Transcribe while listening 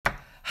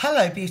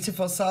Hello,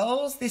 beautiful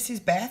souls. This is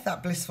Beth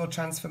at Blissful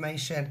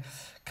Transformation,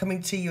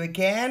 coming to you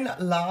again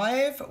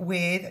live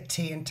with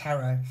Tea and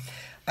Tarot.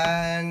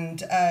 And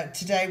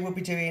today we'll be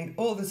doing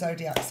all the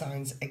zodiac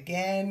signs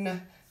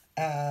again,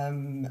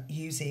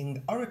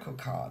 using oracle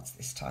cards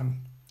this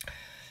time.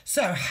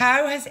 So,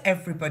 how has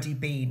everybody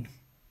been?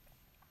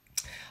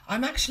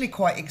 I'm actually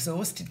quite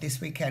exhausted this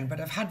weekend, but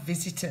I've had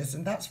visitors,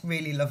 and that's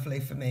really lovely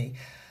for me.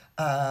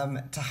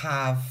 To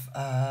have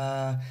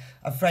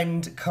a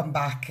friend come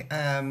back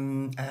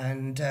and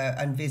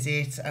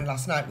visit. And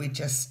last night we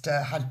just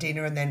had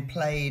dinner and then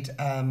played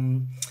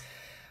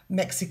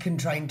Mexican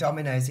train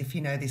dominoes. If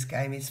you know this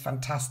game, it's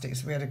fantastic.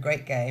 So we had a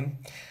great game.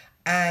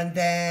 And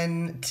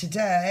then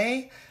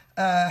today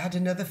had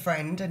another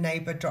friend, a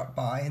neighbour, drop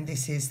by, and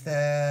this is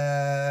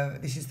the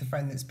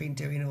friend that's been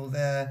doing all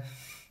the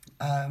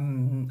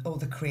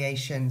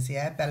creations,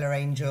 yeah, Bella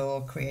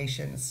Angel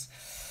creations.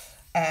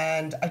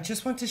 And I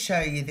just want to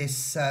show you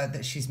this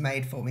that she's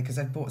made for me, because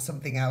I bought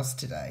something else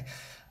today,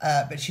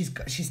 but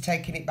she's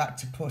taken it back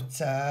to put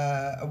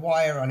a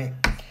wire on it.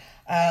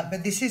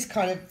 But this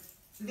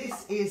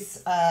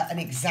is an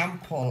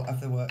example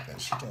of the work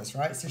that she does,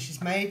 right? So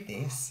she's made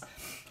this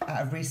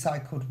out of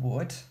recycled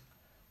wood.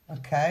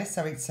 Okay,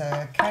 so it's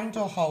a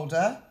candle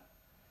holder,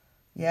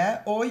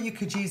 yeah, or you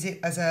could use it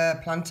as a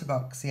planter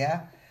box,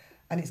 yeah.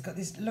 And it's got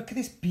this. Look at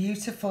this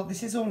beautiful.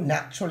 This is all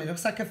natural. It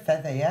looks like a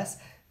feather, yes.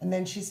 And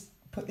then she's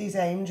put these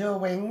angel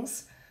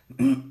wings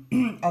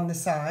on the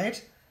side.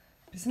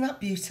 Isn't that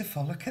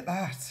beautiful? Look at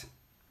that.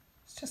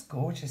 It's just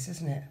gorgeous,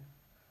 isn't it?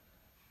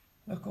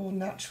 Look, all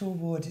natural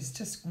wood. It's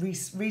just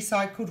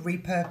recycled,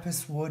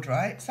 repurposed wood,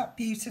 right? Is that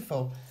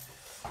beautiful?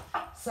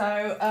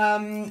 So,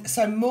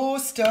 so more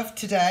stuff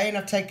today, and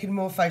I've taken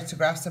more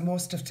photographs and more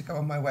stuff to go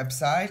on my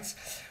website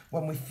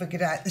when we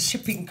figured out the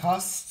shipping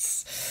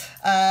costs.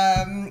 So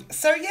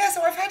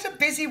I've had a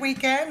busy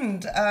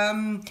weekend.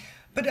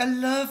 But a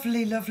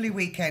lovely, lovely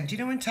weekend. You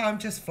know when time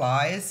just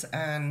flies,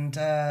 and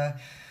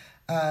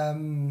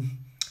and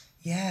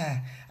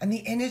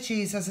the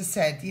energies, as I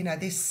said, you know,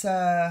 this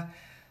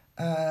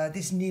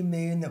new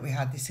moon that we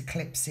had, this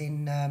eclipse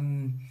in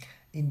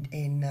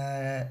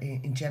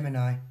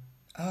Gemini.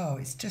 Oh,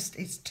 it's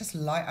just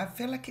light. I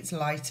feel like it's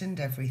lightened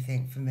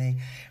everything for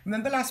me.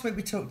 Remember last week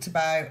we talked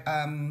about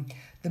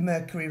the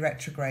Mercury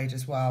retrograde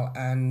as well,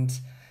 and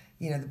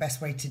you know, the best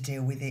way to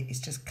deal with it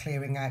is just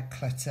clearing out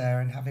clutter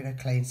and having a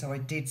clean. So I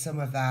did some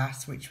of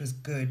that, which was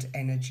good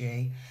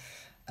energy.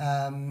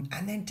 And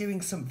then doing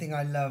something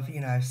I love,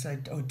 you know,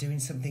 or doing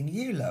something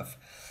you love,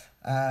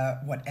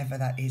 whatever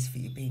that is for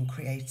you, being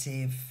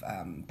creative,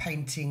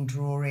 painting,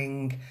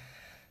 drawing,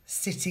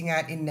 sitting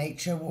out in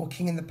nature,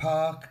 walking in the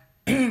park,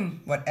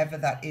 whatever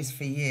that is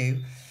for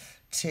you,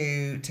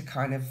 to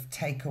kind of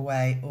take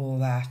away all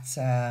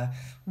that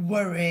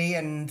worry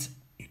and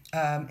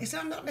it's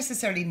not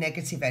necessarily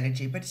negative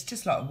energy, but it's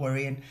just like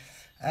worry and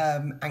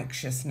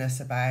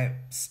anxiousness about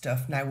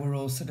stuff. Now we're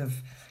all sort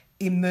of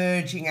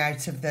emerging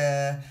out of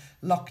the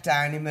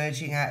lockdown,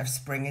 emerging out of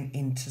spring and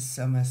into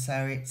summer.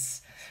 So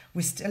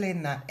we're still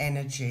in that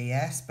energy,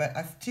 yes. But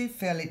I do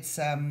feel it's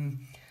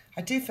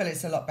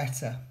a lot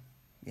better.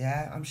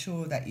 Yeah, I'm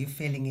sure that you're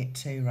feeling it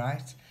too,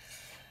 right?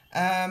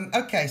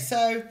 Okay,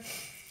 so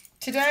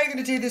today I'm going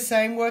to do the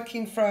same,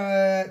 working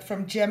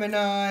from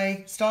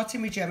Gemini,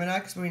 starting with Gemini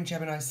because we're in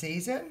Gemini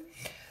season.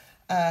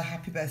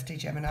 Happy birthday,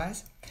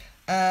 Geminis.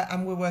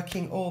 And we're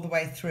working all the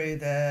way through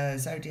the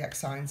zodiac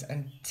signs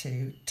and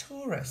to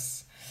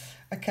Taurus.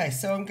 Okay,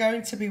 so I'm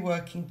going to be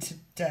working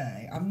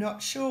today. I'm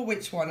not sure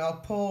which one.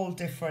 I'll pull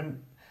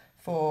different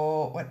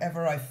for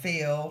whatever I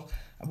feel,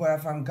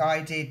 wherever I'm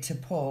guided to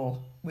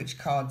pull, which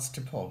cards to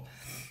pull.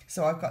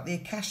 So I've got the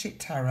Akashic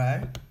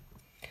Tarot.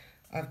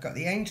 I've got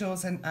the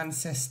Angels and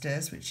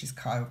Ancestors, which is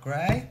Kyle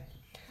Gray.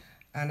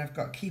 And I've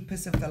got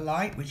Keepers of the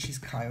Light, which is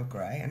Kyle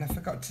Gray. And I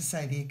forgot to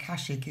say the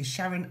Akashic is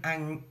Sharon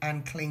Ann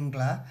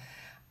Klingler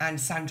and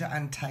Sandra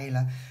Ann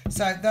Taylor.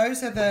 So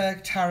those are the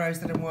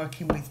tarots that I'm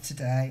working with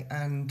today.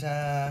 And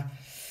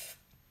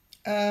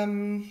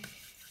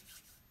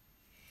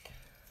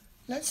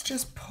let's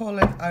just pull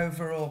an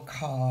overall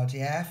card,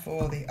 yeah,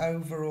 for the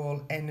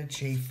overall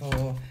energy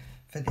for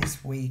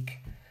this week.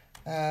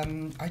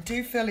 I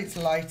do feel it's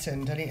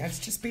lightened, and it's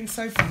just been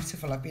so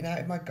beautiful. I've been out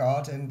in my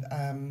garden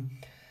a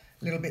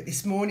little bit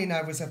this morning.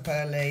 I was up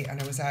early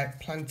and I was out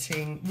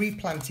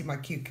replanting my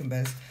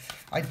cucumbers.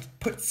 I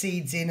put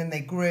seeds in and they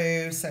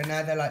grew, so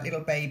now they're like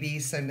little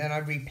babies. And then I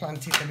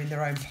replanted them in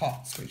their own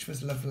pots, which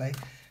was lovely.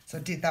 So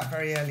I did that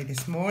very early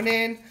this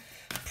morning,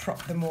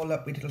 propped them all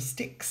up with little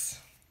sticks.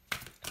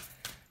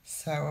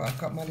 So I've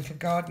got my little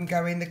garden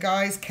going. The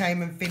guys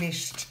came and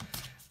finished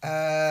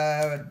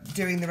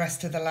doing the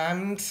rest of the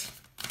land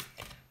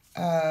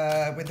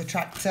with the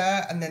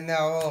tractor, and then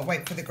they'll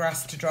wait for the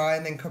grass to dry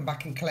and then come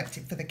back and collect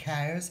it for the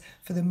cows,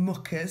 for the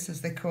muckers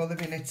as they call them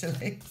in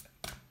Italy.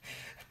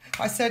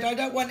 I said, I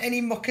don't want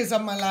any muckers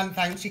on my land,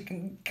 thanks. You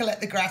can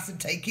collect the grass and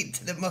take it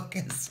to the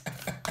muckers.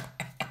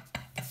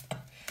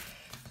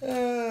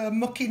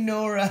 Mucky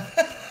Nora.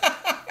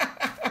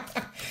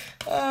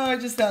 Oh, I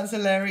just thought it was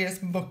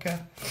hilarious, mucker.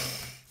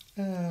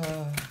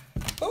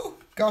 Oh,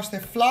 gosh, they're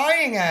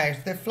flying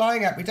out. They're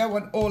flying out. We don't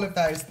want all of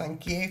those,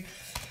 thank you.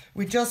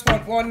 We just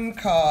want one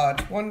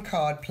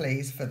card,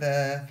 please, for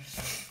the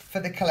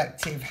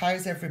collective.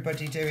 How's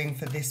everybody doing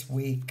for this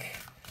week?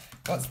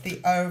 What's the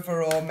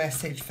overall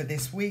message for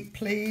this week,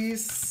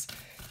 please?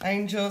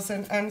 Angels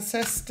and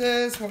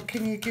ancestors, what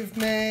can you give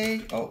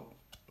me? Oh,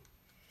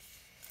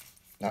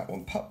 that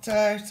one popped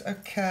out.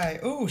 Okay.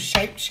 Oh,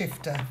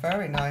 shapeshifter.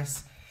 Very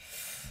nice.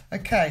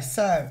 Okay,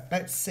 so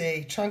let's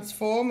see.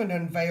 Transform and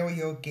unveil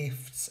your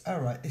gifts. All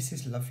right, this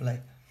is lovely.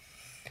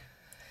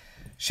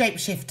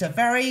 Shapeshifter,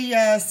 very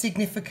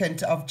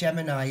significant of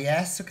Gemini,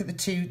 yes? Look at the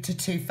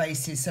two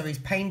faces. So he's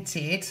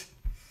painted,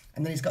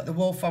 and then he's got the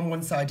wolf on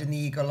one side and the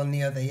eagle on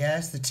the other,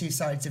 yes? The two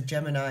sides of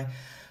Gemini.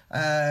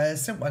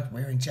 So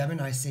we're in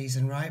Gemini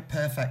season, right?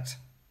 Perfect.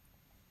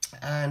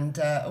 And,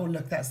 oh,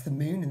 look, that's the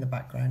moon in the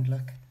background,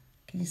 look.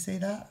 Can you see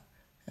that?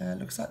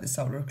 Looks like the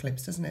solar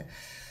eclipse, doesn't it?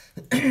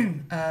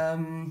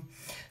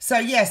 So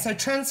yeah, so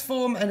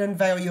transform and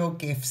unveil your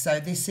gifts.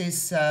 So this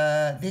is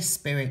this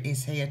spirit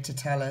is here to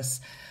tell us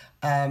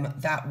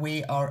that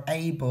we are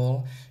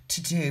able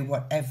to do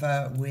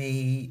whatever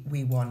we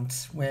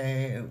want.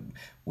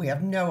 We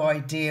have no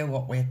idea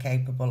what we're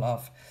capable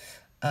of,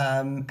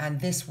 and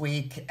this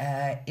week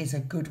is a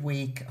good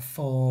week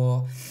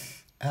for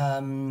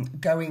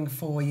going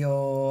for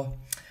your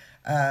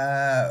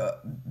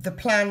the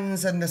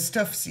plans and the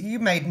stuff. So you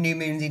made new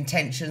moon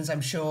intentions, I'm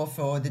sure,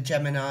 for the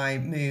Gemini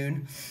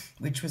moon,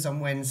 which was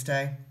on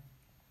Wednesday,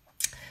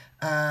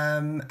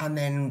 and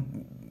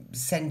then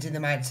sending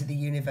them out to the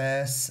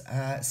universe.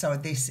 So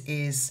this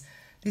is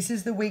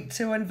the week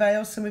to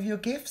unveil some of your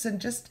gifts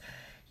and just,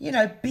 you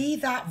know, be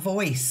that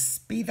voice,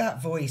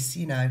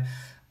 you know.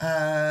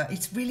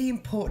 It's really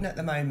important at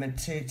the moment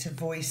to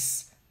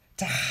voice,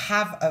 to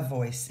have a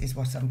voice is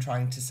what I'm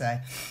trying to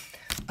say.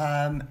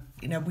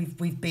 You know,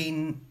 we've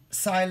been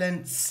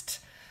silenced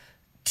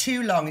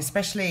too long,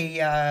 especially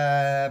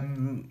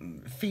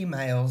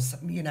females,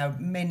 you know,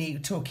 many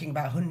talking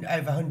about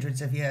over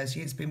hundreds of years.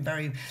 It's been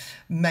very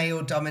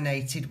male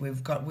dominated.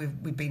 We've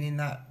been in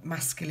that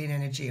masculine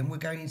energy, and we're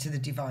going into the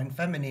divine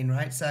feminine,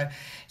 right? So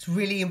it's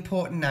really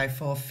important now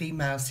for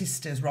female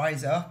sisters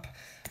rise up,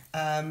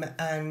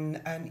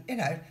 and you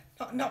know,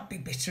 not be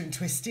bitter and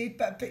twisted,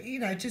 but you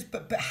know, just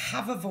but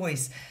have a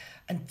voice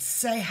and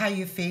say how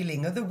you're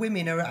feeling. Other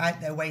women are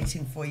out there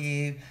waiting for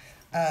you,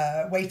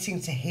 waiting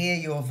to hear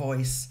your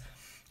voice.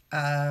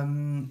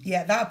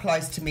 Yeah, that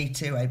applies to me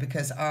too,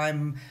 because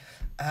I'm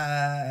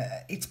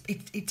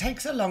it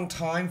takes a long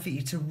time for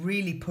you to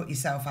really put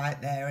yourself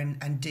out there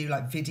and do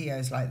like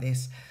videos like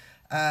this,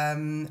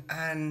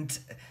 and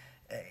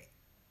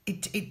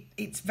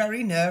it's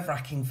very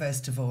nerve-wracking,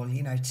 first of all,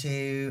 you know,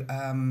 to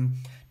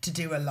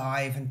do a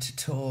live and to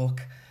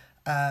talk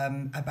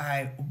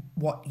about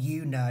what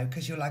you know,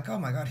 because you're like, oh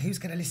my God, who's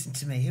going to listen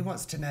to me? Who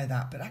wants to know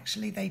that? But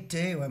actually they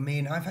do. I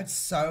mean, I've had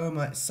so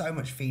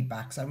much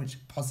feedback, so much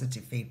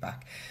positive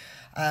feedback.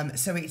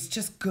 So it's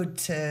just good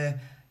to,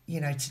 you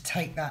know, to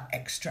take that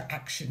extra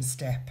action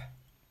step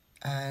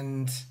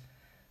and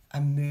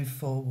move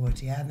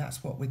forward. Yeah, and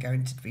that's what we're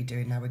going to be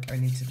doing now. We're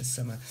going into the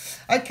summer.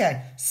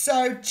 Okay,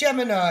 so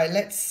Gemini,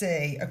 let's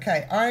see.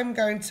 Okay, I'm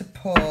going to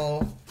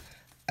pull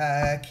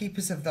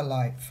Keepers of the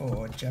Light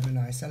for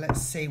Gemini. So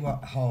let's see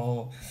what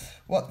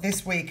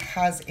this week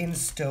has in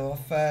store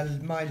for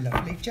my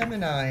lovely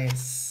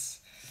Geminis.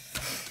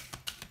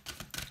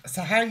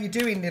 So how are you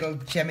doing, little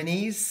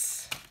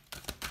Geminis?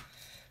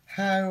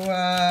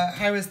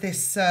 How is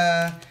this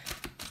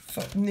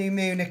new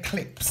moon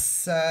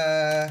eclipse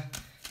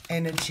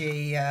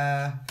energy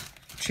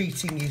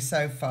treating you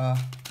so far?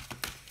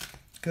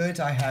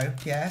 Good, I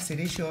hope. Yes, it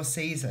is your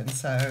season,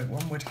 so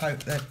one would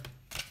hope that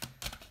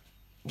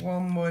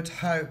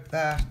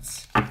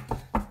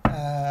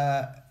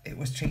it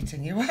was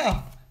treating you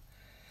well.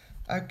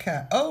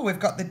 Okay. Oh, we've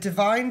got the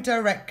Divine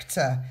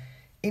Director,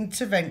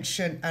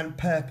 Intervention and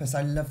Purpose.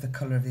 I love the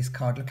colour of this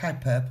card. Look how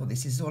purple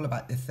this is. All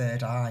about the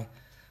third eye,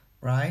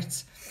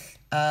 right?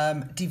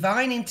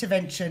 Divine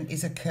intervention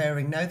is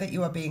occurring. Know that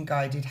you are being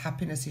guided.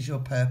 Happiness is your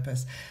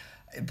purpose.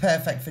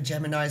 Perfect for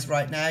Geminis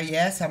right now.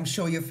 Yes, I'm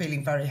sure you're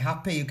feeling very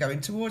happy. You're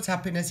going towards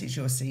happiness. It's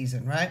your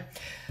season, right?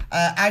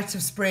 Out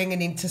of spring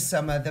and into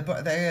summer,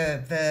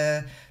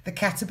 the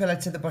caterpillar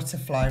to the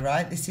butterfly,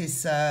 right? This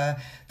is the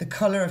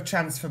colour of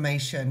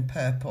transformation,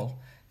 purple.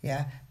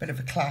 Yeah, bit of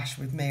a clash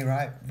with me,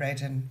 right?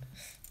 Red and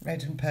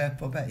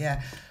purple, but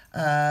yeah.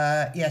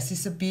 Yes,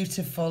 it's a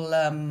beautiful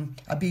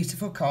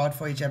card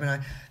for you, Gemini.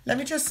 Let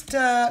me just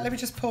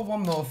pull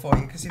one more for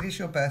you, because it is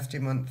your birthday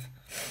month.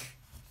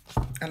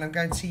 And I'm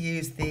going to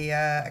use the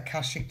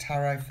Akashic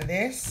Tarot for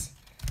this.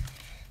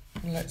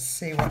 Let's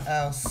see what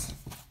else.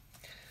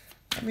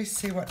 Let me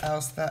see what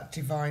else that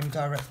Divine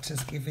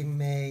Director's giving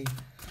me.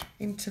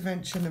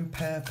 Intervention and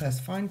Purpose.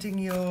 Finding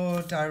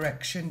your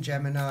direction,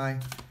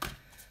 Gemini.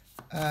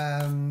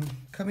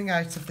 Coming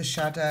out of the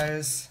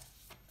shadows.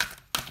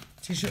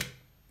 It is your...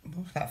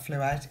 Oh, that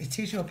flew out. It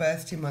is your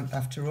birthday month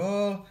after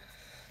all.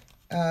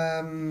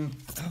 Oh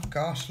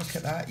gosh, look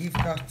at that. You've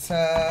got...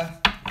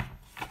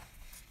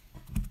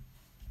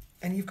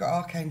 And you've got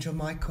Archangel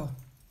Michael.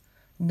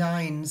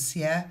 Nines,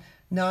 yeah.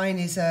 9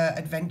 is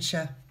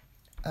adventure.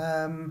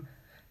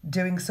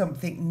 Doing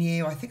something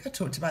new. I think I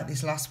talked about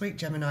this last week,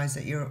 Geminis,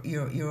 that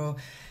you're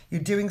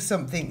doing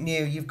something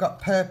new. You've got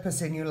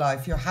purpose in your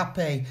life. You're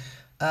happy.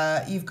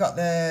 You've got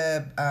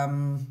the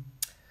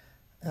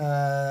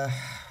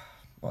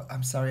well,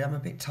 I'm sorry, I'm a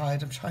bit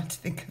tired. I'm trying to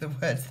think of the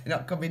words. They're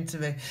not coming to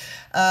me.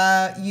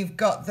 You've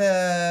got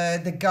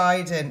the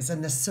guidance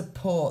and the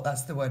support.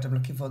 That's the word I'm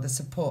looking for. The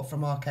support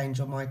from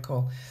Archangel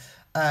Michael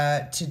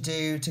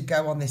to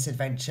go on this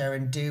adventure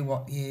and do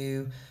what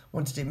you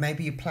want to do.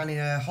 Maybe you're planning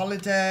a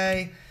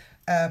holiday,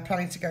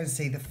 planning to go and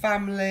see the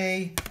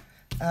family,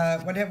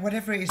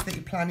 whatever it is that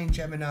you're planning,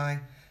 Gemini.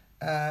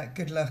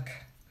 Good luck.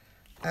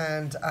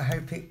 And I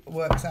hope it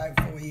works out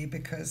for you,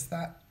 because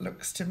that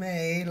looks to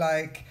me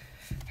like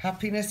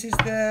happiness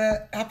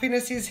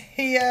is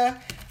here,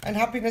 and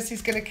happiness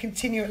is going to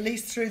continue at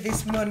least through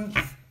this month.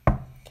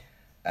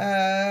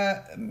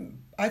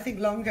 I think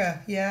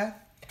longer, yeah.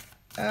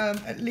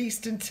 At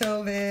least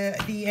until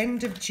the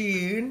end of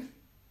June.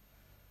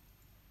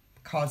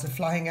 Cards are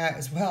flying out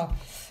as well.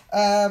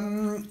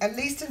 At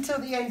least until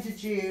the end of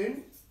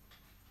June.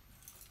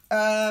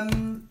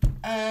 And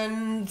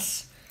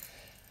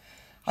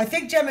I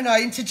think Gemini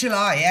into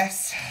July,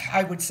 yes,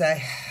 I would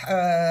say,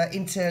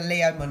 into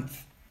Leo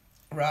month,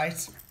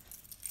 right?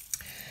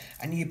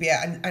 And you'd be,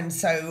 and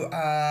so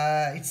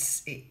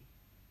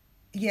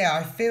yeah,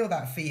 I feel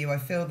that for you. I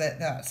feel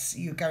that's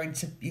you're going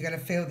to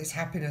feel this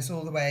happiness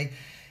all the way.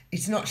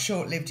 It's not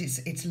short-lived.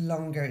 It's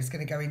longer. It's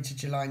going to go into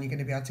July, and you're going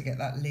to be able to get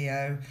that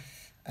Leo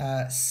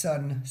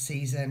sun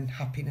season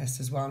happiness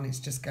as well. And it's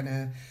just going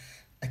to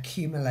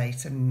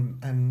accumulate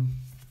and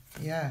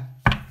yeah.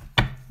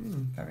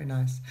 Very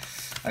nice.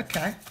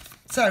 Okay,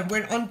 so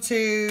we're on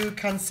to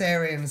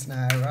Cancerians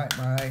now, right?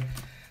 My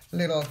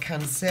little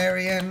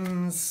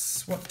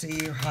Cancerians, what do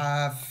you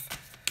have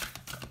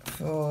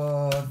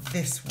for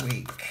this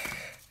week?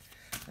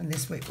 And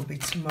this week will be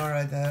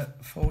tomorrow, the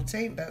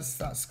 14th. That's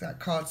that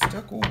card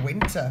stuck. Oh,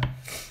 winter.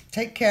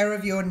 Take care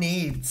of your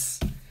needs.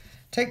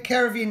 Take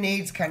care of your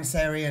needs,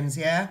 Cancerians.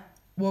 Yeah,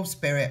 wolf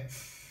spirit.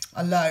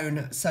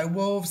 Alone. So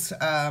wolves,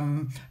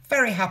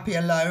 very happy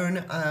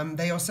alone.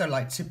 They also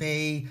like to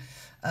be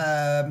in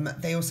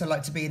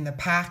the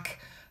pack.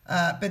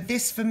 But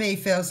this for me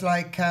feels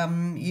like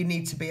you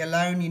need to be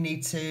alone. You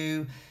need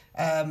to,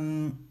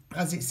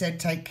 as it said,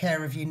 take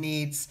care of your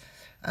needs.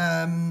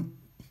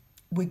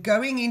 We're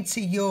going into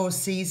your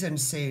season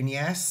soon,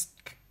 yes?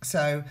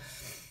 So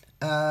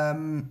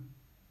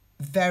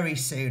very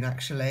soon,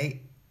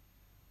 actually.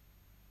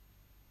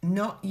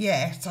 Not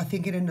yet. I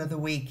think in another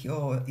week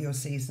your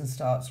season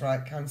starts,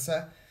 right,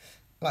 Cancer?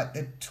 Like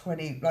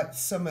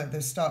summer,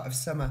 the start of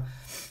summer.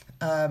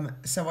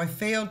 So I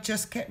feel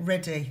just get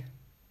ready.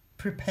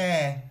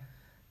 Prepare.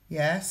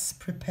 Yes,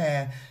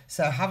 prepare.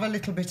 So have a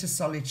little bit of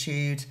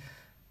solitude,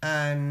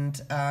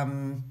 and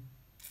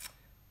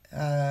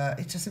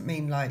it doesn't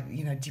mean like,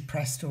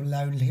 depressed or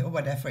lonely or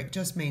whatever. It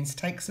just means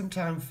take some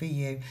time for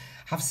you.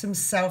 Have some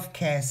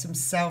self-care, some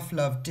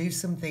self-love. Do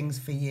some things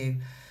for you.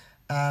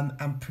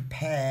 And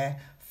prepare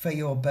for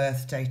your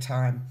birthday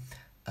time,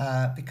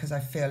 because I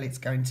feel it's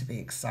going to be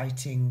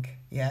exciting.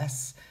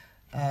 Yes,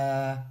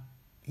 yeah.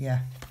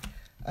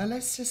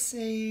 Let's just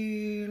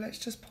see. Let's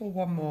just pull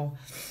one more.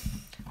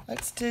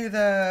 Let's do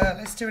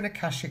an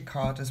Akashic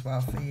card as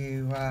well for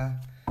you,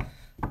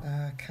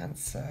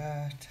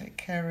 Cancer. Take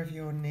care of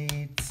your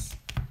needs.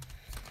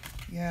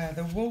 Yeah,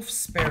 the wolf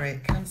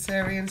spirit,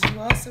 Cancerians. You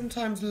are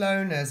sometimes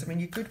loners. I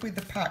mean, you're good with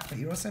the pack, but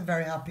you're also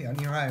very happy on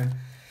your own.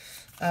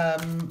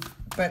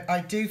 But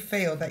I do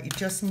feel that you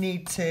just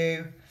need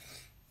to,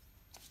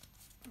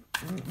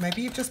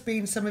 maybe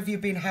some of you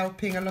have been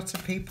helping a lot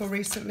of people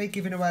recently,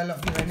 giving away a lot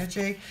of your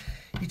energy.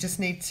 You just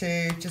need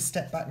to just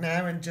step back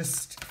now and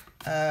just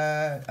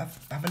have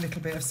a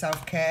little bit of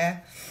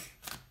self-care.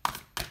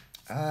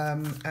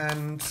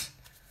 And,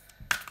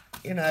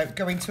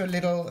 go into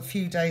a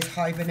few days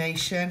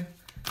hibernation,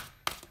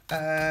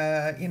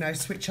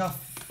 switch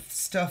off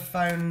stuff,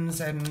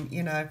 phones, and,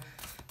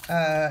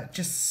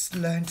 just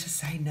learn to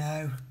say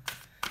no.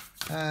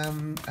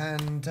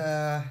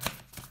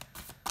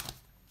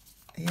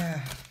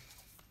 Yeah,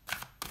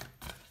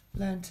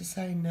 learn to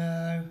say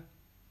no.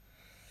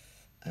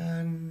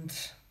 And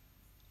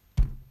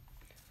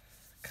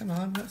come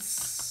on,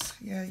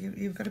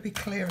 you've got to be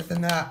clearer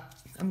than that.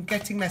 I'm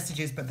getting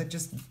messages, but they're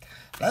just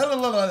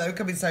they're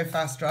coming so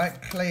fast,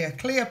 right?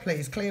 Clear,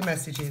 please, clear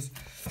messages.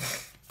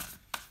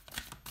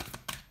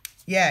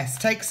 Yes,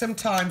 take some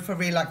time for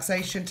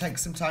relaxation, take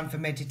some time for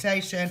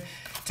meditation,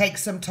 take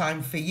some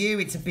time for you.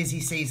 It's a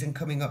busy season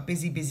coming up.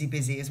 Busy, busy,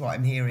 busy is what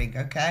I'm hearing,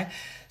 okay?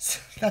 So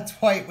that's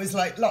why it was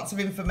like lots of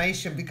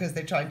information, because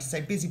they're trying to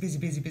say busy, busy,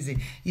 busy,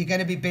 busy. You're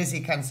going to be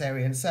busy,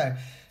 Cancerian. So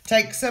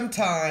take some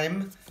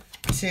time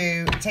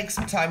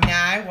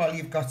now while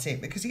you've got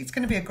it, because it's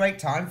going to be a great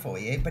time for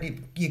you, but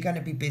you're going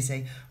to be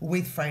busy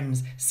with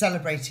friends,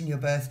 celebrating your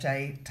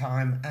birthday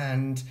time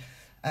and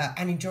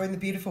enjoying the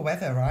beautiful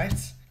weather,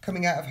 right?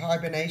 coming out of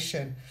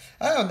hibernation.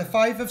 Oh, and the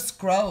Five of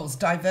Scrolls,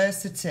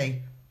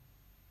 diversity.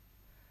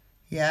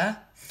 Yeah.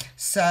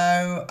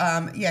 So,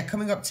 yeah,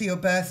 coming up to your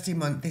birthday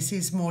month, this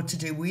is more to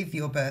do with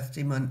your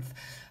birthday month.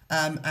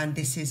 And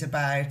this is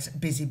about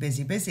busy,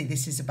 busy, busy.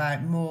 This is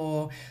about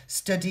more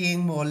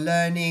studying, more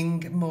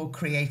learning, more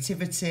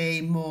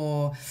creativity,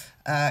 more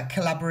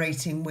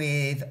collaborating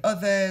with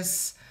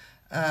others.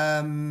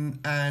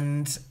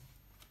 And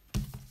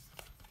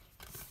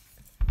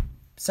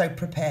so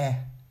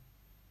prepare.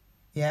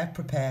 Yeah,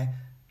 prepare.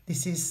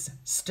 This is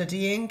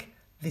studying.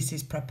 This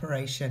is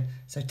preparation.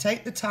 So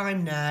take the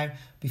time now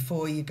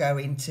before you go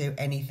into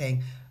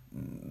anything.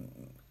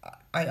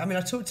 I mean,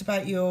 I talked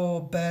about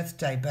your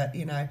birthday, but,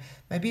 you know,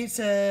 maybe it's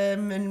not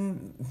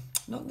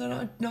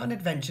an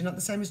adventure, not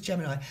the same as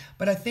Gemini,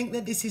 but I think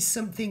that this is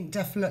something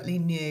definitely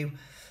new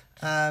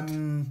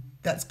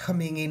that's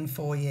coming in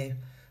for you.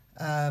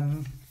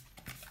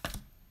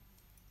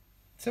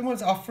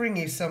 Someone's offering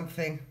you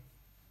something.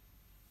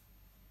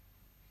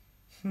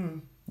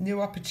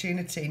 New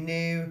opportunity,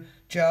 new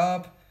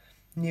job,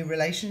 new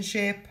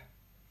relationship.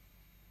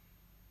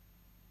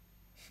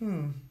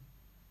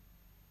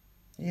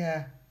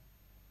 Yeah.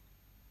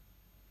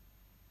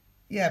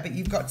 Yeah, but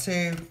you've got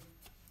to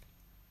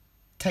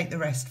take the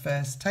rest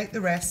first. Take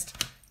the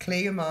rest,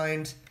 clear your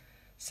mind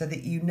so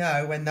that you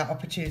know when that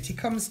opportunity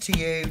comes to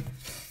you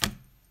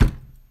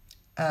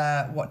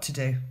what to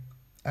do,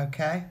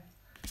 okay?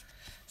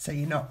 So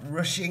you're not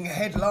rushing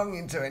headlong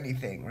into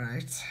anything,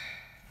 right?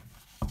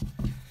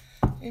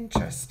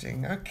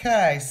 Interesting.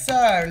 Okay,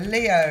 so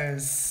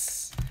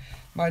Leos,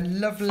 my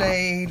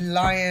lovely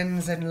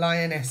lions and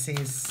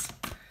lionesses.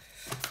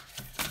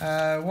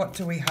 What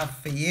do we have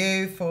for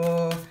you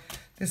for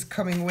this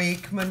coming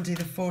week, Monday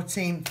the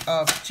 14th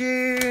of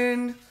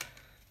June?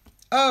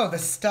 Oh, the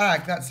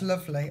stag, that's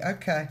lovely.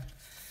 Okay.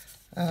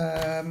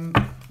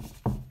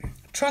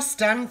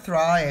 Trust and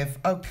thrive.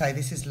 Okay,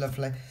 this is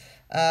lovely.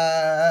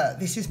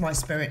 This is my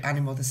spirit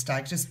animal, the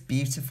stag, just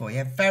beautiful.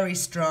 Yeah, very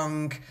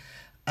strong.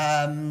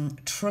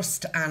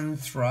 Trust and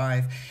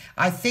thrive.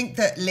 I think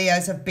that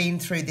Leos have been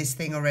through this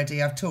thing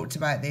already. I've talked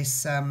about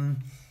this.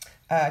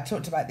 I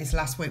talked about this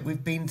last week.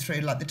 We've been through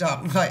like the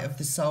dark night of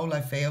the soul,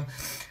 I feel.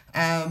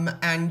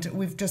 And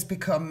we've just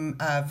become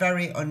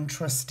very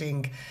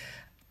untrusting.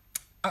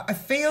 I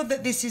feel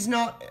that this is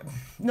not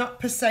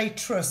per se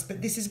trust,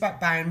 but this is about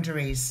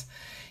boundaries.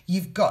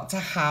 You've got to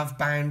have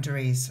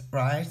boundaries,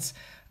 right?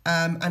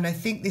 And I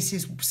think this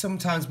is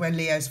sometimes where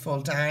Leos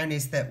fall down,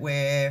 is that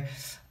we're,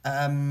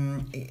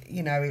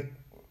 you know,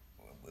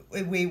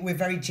 we're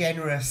very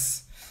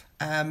generous.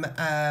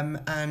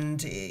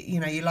 And, you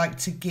know, you like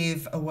to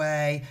give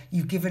away,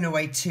 you've given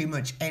away too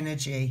much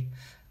energy.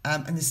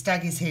 And the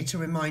stag is here to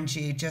remind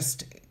you,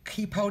 just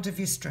keep hold of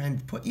your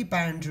strength, put your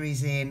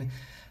boundaries in,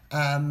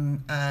 and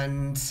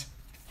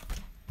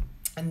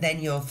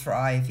then you'll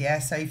thrive, yeah?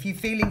 So if you're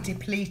feeling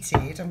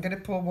depleted, I'm going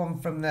to pull one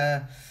from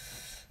the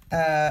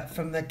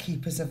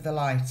Keepers of the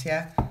Light,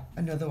 yeah?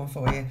 Another one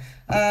for you.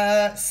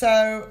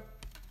 So,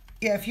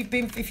 yeah, if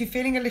you're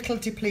feeling a little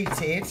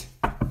depleted,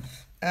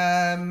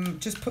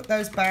 just put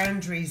those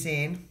boundaries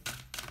in.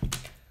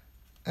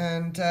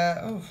 And,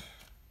 oh,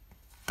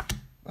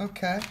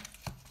 okay.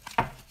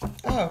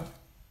 Oh,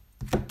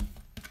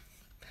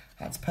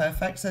 that's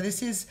perfect. So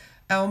this is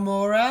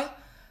Almora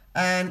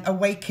and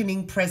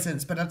Awakening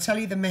Presence. But I'll tell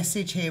you the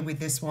message here with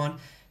this one. It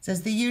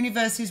says, the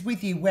universe is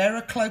with you. Wear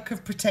a cloak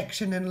of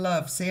protection and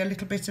love. See, a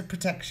little bit of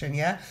protection,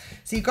 yeah?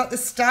 So you've got the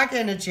stag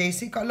energy.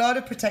 So you've got a lot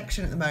of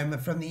protection at the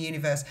moment from the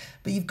universe.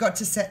 But you've got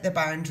to set the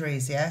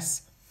boundaries,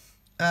 yes?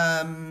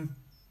 I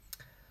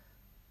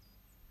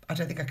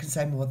don't think I can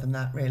say more than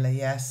that, really,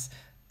 yes?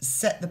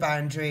 Set the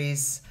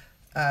boundaries.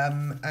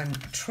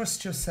 And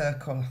trust your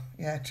circle.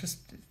 Yeah, trust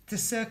the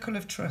circle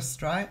of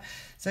trust, right?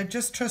 So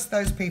just trust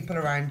those people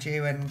around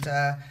you and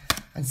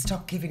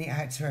stop giving it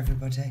out to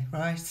everybody,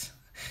 right?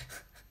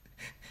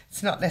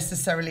 It's not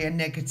necessarily a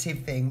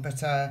negative thing,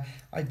 but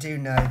I do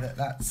know that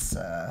that's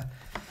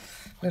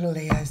little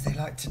Leos, they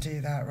like to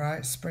do that,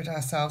 right? Spread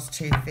ourselves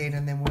too thin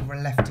and then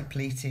we're left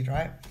depleted,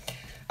 right?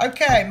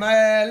 Okay,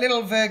 my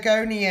little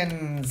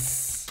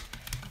Virgonians,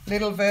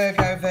 little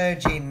Virgo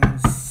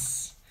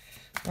virgins.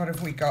 What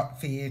have we got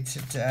for you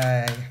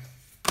today?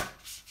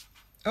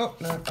 Oh,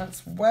 no,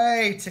 that's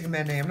way too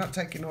many. I'm not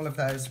taking all of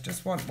those.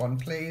 Just want one,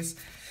 please.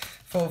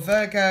 For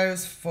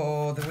Virgos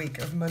for the week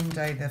of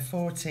Monday, the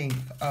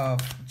 14th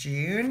of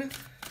June.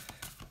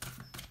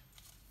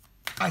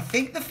 I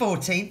think the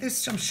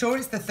 14th. I'm sure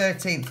it's the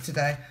 13th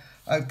today.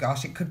 Oh,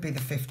 gosh, it could be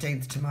the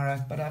 15th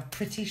tomorrow. But I'm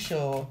pretty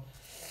sure.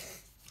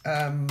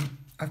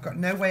 I've got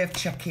no way of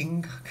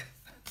checking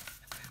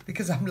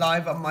because I'm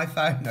live on my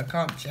phone. I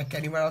can't check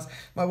anywhere else.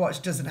 My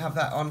watch doesn't have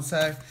that on,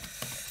 so...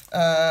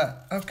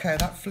 okay,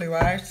 that flew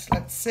out.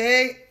 Let's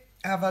see.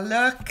 Have a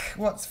look.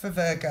 What's for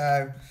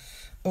Virgo?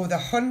 Oh, the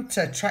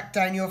Hunter. Track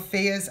down your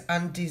fears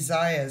and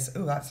desires.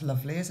 Oh, that's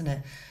lovely, isn't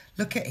it?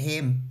 Look at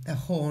him. The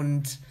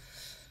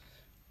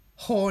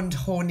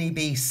horny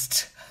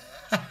beast.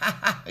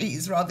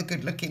 He's rather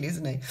good looking,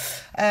 isn't he?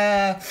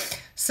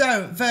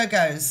 So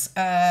Virgos,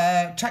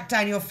 track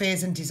down your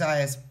fears and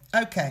desires.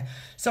 Okay,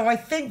 so I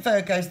think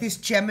Virgos, this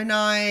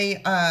Gemini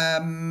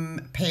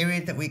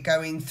period that we're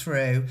going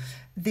through,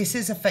 this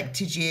has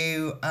affected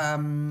you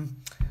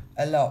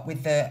a lot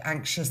with the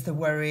anxious, the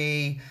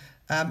worry,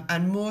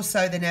 and more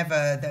so than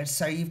ever.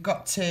 So you've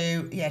got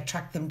to,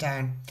 track them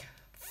down.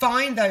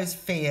 Find those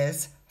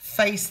fears,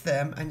 face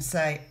them and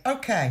say,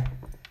 okay,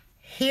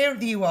 here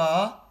you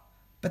are,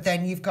 but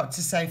then you've got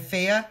to say,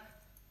 fear,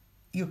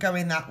 you're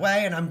going that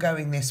way and I'm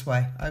going this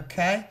way,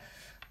 okay?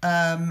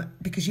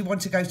 Because you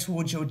want to go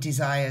towards your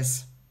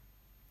desires.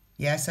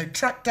 Yeah, so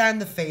track down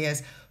the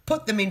fears,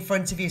 put them in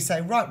front of you,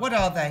 say, right, what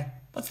are they?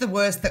 What's the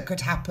worst that could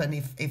happen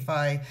if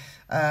I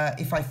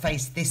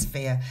face this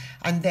fear?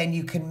 And then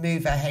you can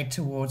move ahead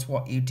towards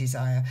what you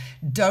desire.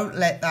 Don't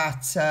let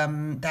that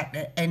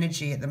that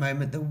energy at the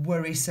moment, the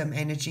worrisome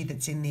energy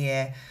that's in the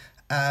air,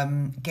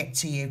 get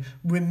to you.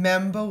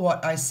 Remember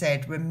what I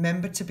said.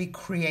 Remember to be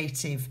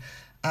creative.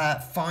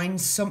 Find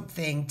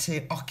something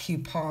to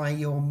occupy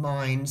your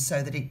mind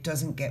so that it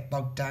doesn't get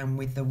bogged down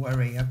with the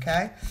worry,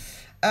 okay?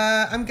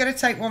 I'm going to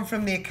take one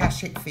from the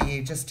Akashic for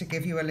you just to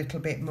give you a little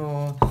bit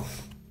more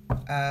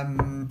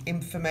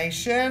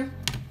information,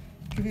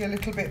 give you a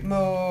little bit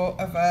more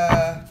of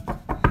a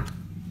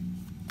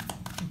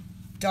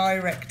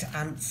direct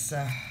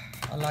answer.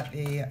 I like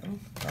the, oh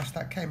gosh,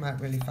 that came out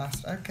really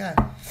fast. Okay,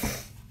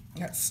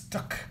 that's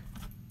stuck.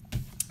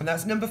 And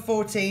that's number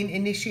 14,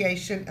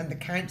 Initiation, and the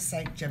Count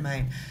Saint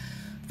Germain.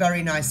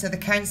 Very nice. So the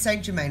Count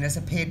Saint Germain has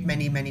appeared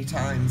many, many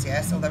times,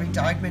 yes, although he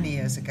died many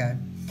years ago.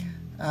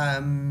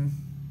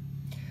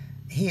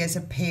 He has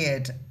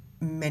appeared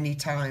many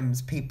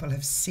times. People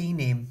have seen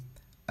him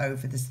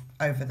over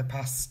the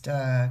past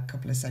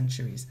couple of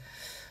centuries.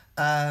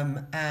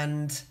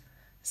 And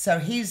so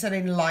he's an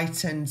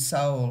enlightened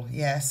soul,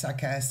 yes,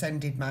 like an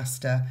ascended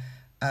master,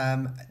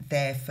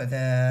 there for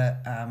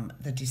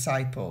the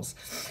disciples.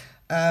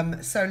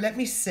 So let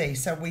me see.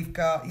 So we've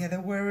got,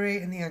 the worry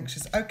and the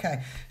anxious.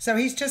 Okay. So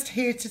he's just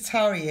here to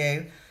tell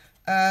you,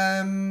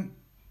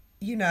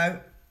 you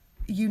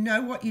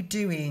know what you're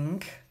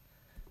doing.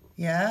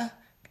 Yeah.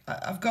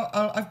 I've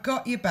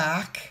got your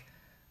back.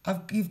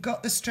 You've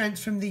got the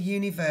strength from the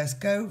universe.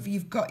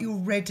 You're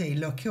ready.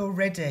 Look, you're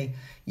ready.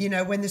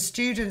 When the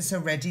students are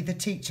ready, the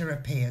teacher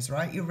appears,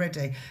 right? You're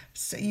ready.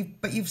 So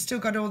but you've still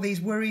got all these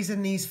worries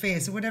and these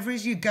fears. So whatever it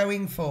is you're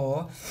going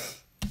for,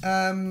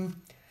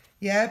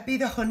 be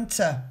the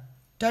hunter.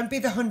 Don't be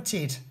the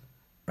hunted,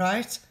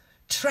 right?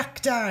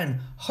 Track down,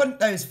 hunt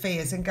those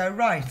fears and go,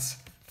 right,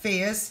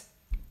 fears,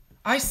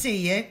 I see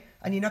you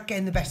and you're not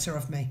getting the better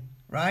of me,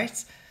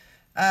 right?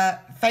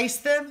 Face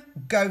them,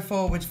 go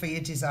forward for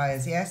your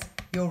desires, yes?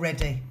 You're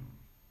ready,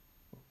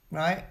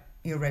 right?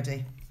 You're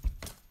ready.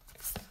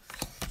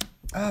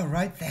 Oh,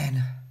 right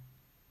then.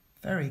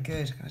 Very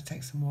good. Gonna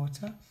take some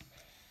water.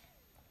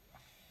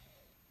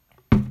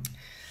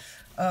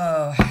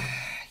 Oh,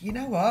 you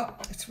know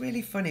what? It's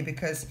really funny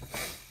because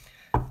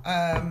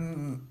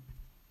I've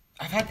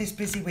had this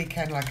busy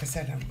weekend, like I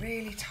said, I'm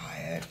really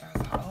tired. I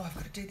was like, I've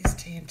got to do this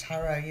tea and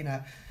tarot,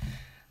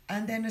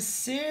 And then as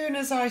soon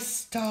as I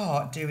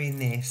start doing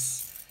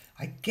this,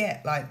 I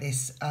get like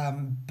this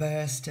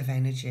burst of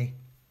energy.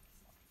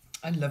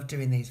 I love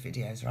doing these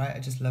videos, right? I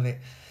just love it.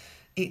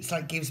 It's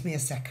like gives me a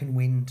second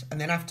wind.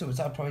 And then afterwards,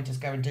 I'll probably just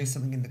go and do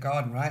something in the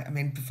garden, right? I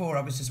mean, before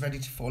I was just ready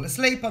to fall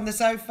asleep on the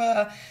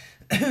sofa.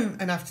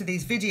 And after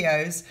these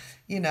videos,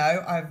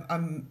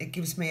 it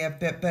gives me a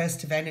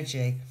burst of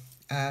energy.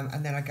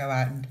 And then I go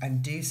out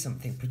and do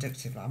something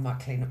productive. Like I might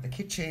clean up the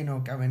kitchen or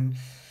go and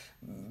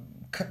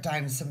cut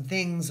down some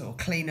things or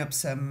clean up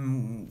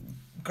some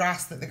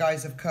grass that the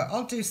guys have cut.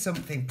 I'll do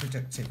something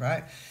productive,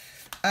 right?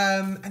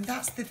 And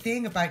that's the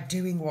thing about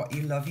doing what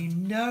you love. You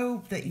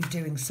know that you're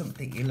doing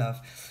something you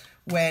love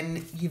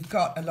when you've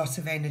got a lot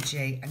of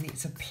energy and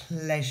it's a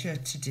pleasure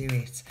to do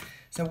it.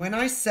 So when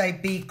I say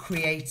be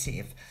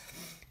creative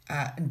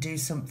and do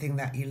something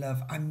that you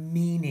love, I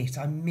mean it.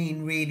 I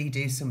mean really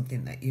do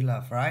something that you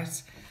love,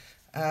 right?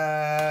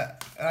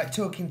 Like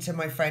talking to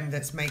my friend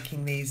that's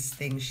making these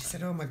things, she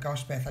said, oh my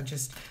gosh, Beth,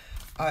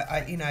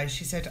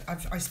 she said,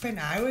 I spent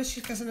hours.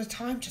 She goes, and the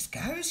time just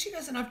goes. She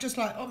goes, and I'm just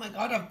like, oh my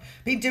God, I've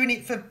been doing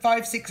it for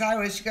 5-6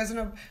 hours. She goes,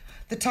 and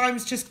the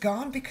time's just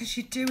gone because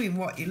you're doing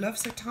what you love.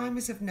 So time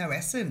is of no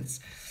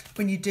essence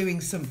when you're doing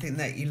something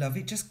that you love.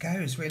 It just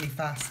goes really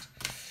fast.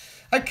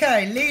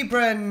 Okay,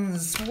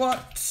 Librans,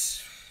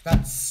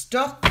 that's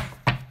stuck.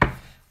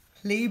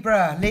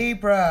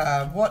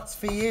 Libra, what's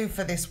for you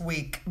for this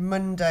week?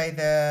 Monday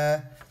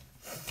the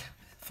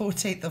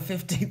 14th or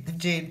 15th of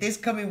June, this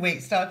coming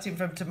week, starting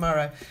from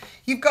tomorrow.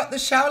 You've got the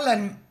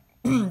Shaolin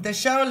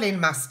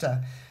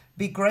Master.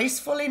 Be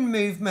graceful in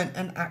movement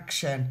and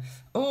action.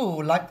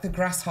 Oh, like the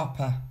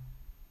grasshopper.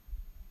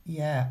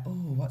 Yeah. Oh,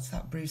 what's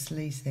that Bruce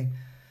Lee thing?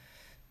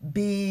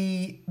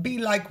 Be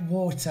like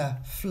water,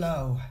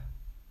 flow.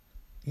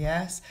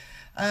 Yes.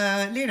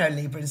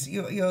 Librans,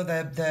 you're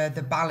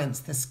the balance,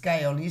 the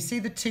scale. You see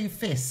the two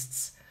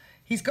fists.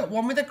 He's got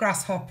one with a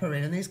grasshopper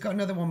in and he's got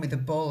another one with a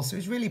bull. So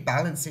he's really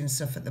balancing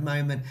stuff at the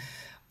moment.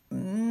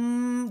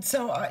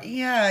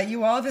 Yeah,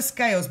 you are the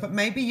scales, but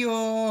maybe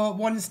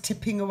one's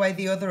tipping away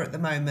the other at the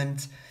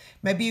moment.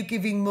 Maybe you're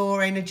giving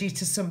more energy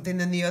to something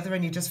than the other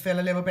and you just feel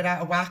a little bit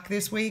out of whack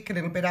this week, a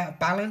little bit out of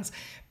balance.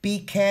 Be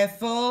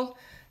careful.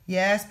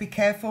 Yes, be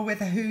careful with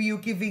who you're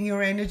giving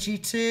your energy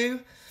to.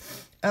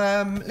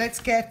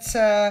 Let's get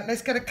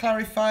a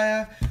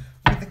clarifier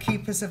with the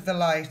Keepers of the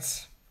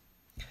Light.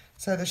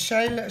 So the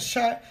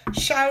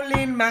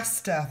Shaolin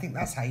Master, I think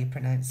that's how you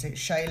pronounce it.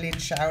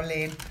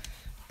 Shaolin.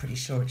 Pretty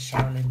sure it's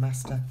Shaolin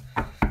Master.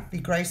 Be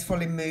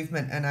graceful in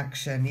movement and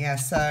action. Yeah,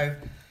 so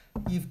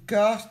you've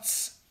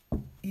got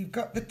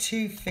the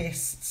two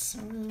fists.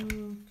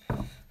 I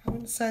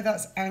wouldn't say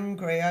that's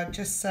angry. I'd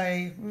just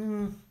say,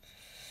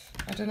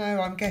 I don't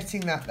know. I'm getting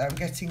that though. I'm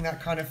getting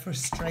that kind of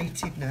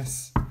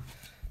frustratedness. Are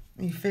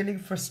you feeling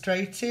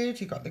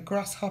frustrated? You've got the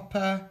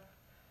grasshopper.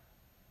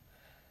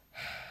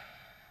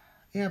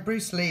 Yeah,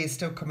 Bruce Lee is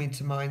still coming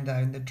to mind though,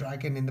 and the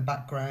dragon in the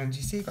background.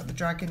 You see, you've got the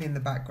dragon in the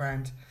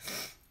background.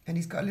 And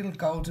he's got a little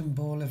golden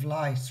ball of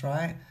light,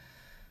 right?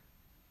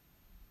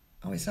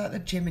 Oh, it's like the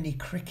Gemini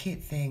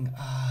cricket thing.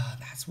 Ah,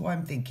 that's why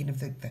I'm thinking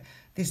of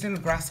this little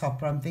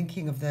grasshopper. I'm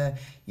thinking of the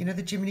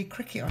Gemini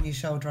cricket on your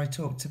shoulder I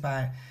talked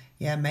about.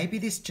 Yeah, maybe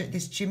this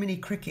Gemini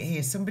cricket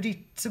here.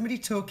 Somebody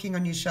talking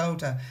on your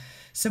shoulder.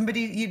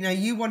 Somebody,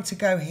 you want to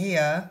go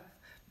here,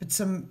 but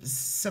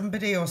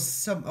somebody or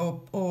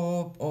somebody,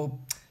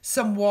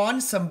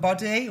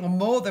 or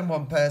more than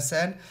one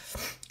person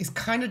is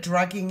kind of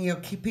dragging you,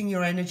 keeping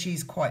your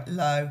energies quite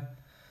low.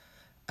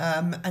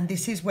 And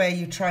this is where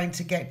you're trying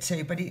to get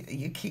to, but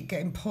you keep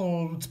getting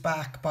pulled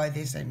back by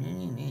this,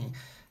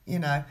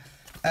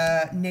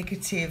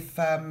 negative,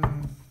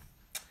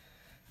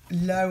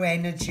 lower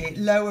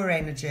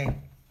energy.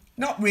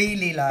 Not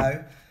really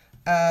low,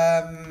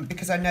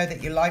 because I know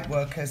that you're light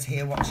workers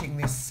here watching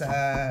this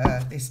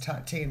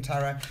Tea and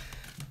Tarot.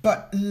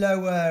 But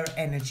lower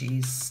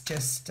energies,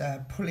 just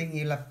pulling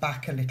you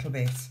back a little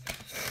bit.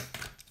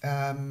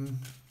 And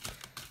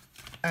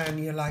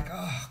you're like,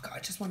 oh, God, I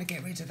just want to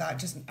get rid of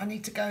that. I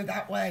need to go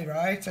that way,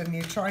 right? And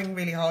you're trying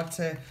really hard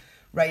to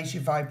raise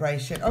your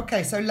vibration.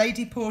 Okay, so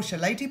Lady Portia.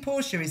 Lady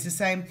Portia is the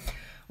same.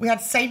 We had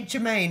Saint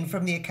Germain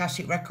from the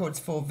Akashic Records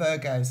for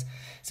Virgos.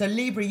 So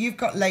Libra, you've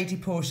got Lady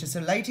Portia.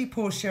 So Lady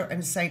Portia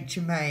and Saint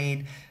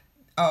Germain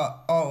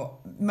are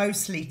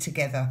mostly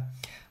together.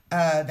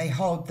 They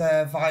hold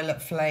the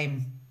violet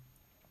flame.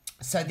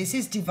 So this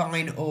is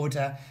divine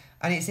order.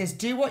 And it says,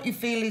 do what you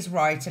feel is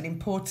right. An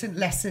important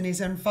lesson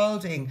is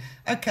unfolding.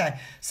 Okay,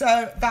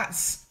 so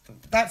that's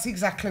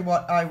exactly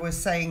what I was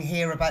saying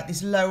here about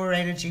this lower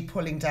energy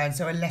pulling down.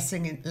 So a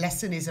lesson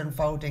is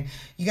unfolding.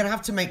 You're going to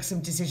have to make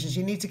some decisions.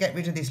 You need to get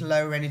rid of this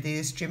lower energy,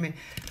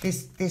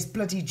 this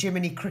bloody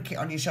Gemini cricket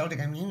on your shoulder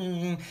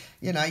going,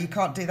 you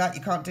can't do that,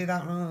 you can't do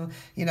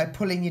that,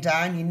 pulling you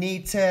down. You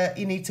need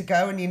to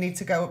go, and you need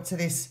to go up to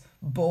this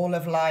ball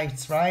of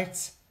light,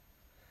 right?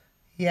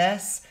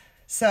 Yes.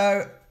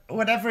 So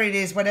whatever it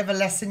is, whatever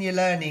lesson you're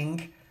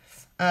learning,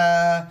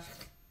 I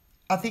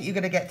think you're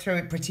going to get through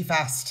it pretty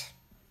fast.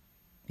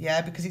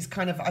 Yeah, because it's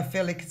kind of, I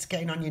feel like it's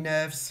getting on your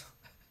nerves,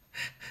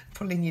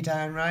 pulling you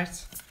down,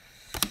 right?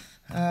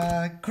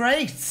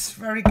 Great,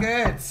 very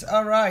good.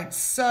 All right,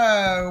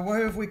 so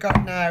who have we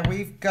got now?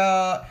 We've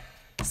got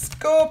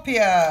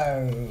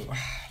Scorpio,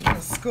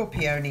 little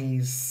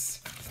Scorpionies.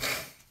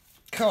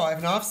 Cool,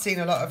 I've seen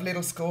a lot of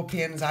little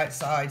scorpions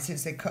outside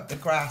since they cut the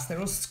grass. They're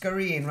all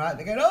scurrying, right?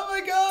 They're going, oh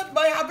my God,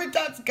 my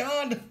habitat's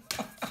gone.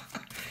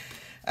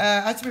 I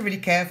have to be really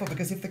careful,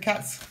 because if the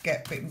cats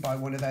get bitten by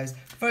one of those,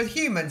 for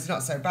humans,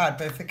 not so bad,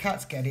 but if the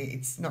cats get it,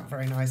 it's not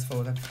very nice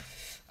for them.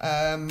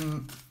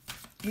 And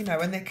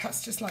the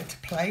cats just like to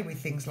play with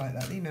things like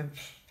that,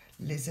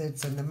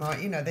 lizards and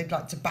they'd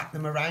like to bat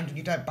them around, and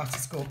you don't bat a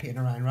scorpion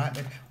around, right?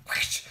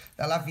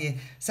 They'll have you.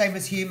 Same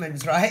as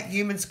humans, right?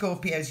 Human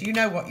Scorpios, you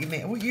know what you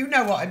mean. Well, you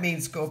know what I mean,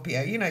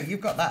 Scorpio.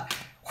 You've got that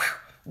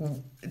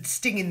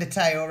sting in the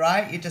tail,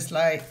 right? You're just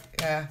like,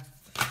 yeah.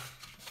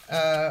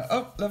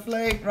 Oh,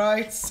 lovely.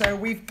 Right, so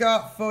we've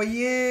got for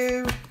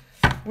you,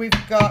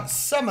 we've got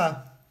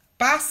summer.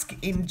 Bask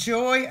in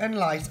joy and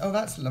light. Oh,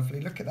 that's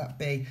lovely. Look at that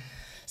bee.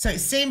 So it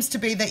seems to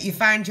be that you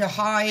found your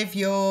hive.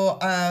 You're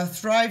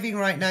thriving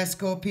right now,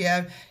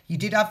 Scorpio. You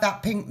did have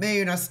that pink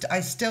moon. I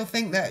still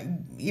think that,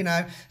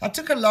 that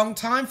took a long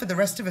time for the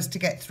rest of us to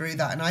get through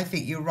that. And I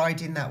think you're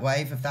riding that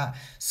wave of that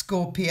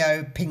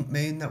Scorpio pink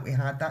moon that we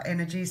had. That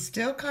energy is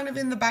still kind of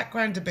in the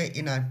background a bit,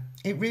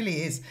 It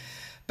really is.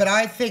 But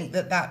I think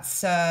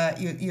that's,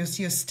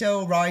 you're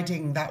still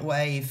riding that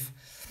wave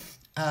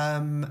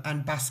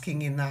and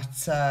basking in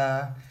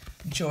that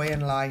joy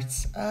and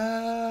light.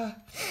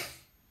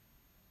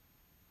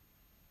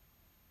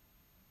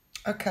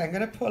 Okay, I'm going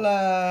to pull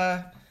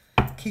a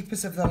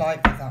Keepers of the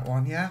Light with that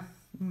one, yeah?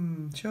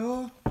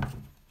 Sure?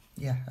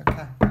 Yeah,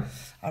 okay.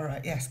 All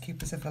right, yes,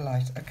 Keepers of the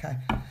Light. Okay,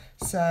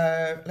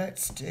 so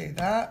let's do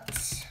that.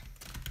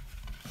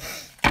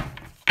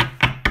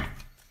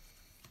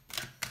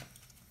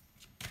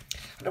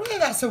 I don't know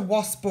whether that's a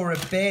wasp or a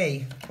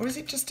bee, or is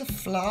it just a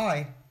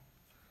fly?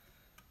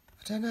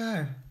 I don't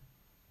know.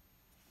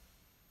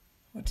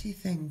 What do you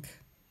think?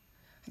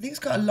 I think it's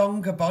got a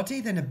longer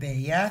body than a bee.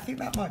 Yeah, I think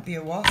that might be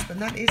a wasp,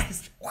 and that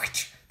is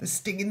the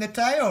sting in the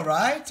tail,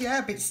 right? Yeah,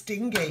 a bit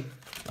stingy,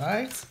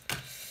 right?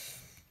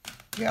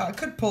 Yeah, I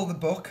could pull the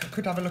book. I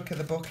could have a look at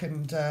the book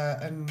and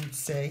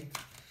see.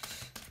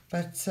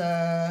 But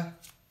yeah,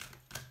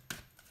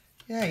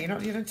 you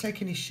don't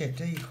take any shit,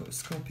 do you,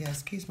 Scorpio?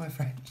 Excuse my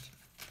French.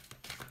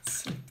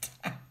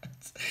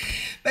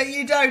 But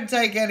you don't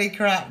take any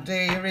crap, do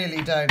you? You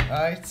really don't,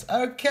 right?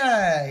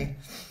 Okay.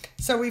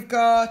 So we've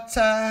got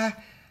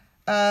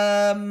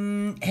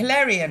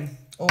Hilarion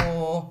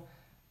or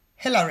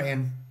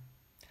Hilarion.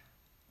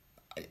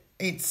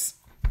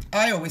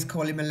 I always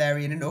call him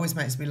Hilarion, and it always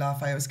makes me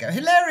laugh. I always go,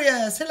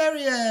 hilarious,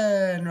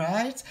 Hilarion,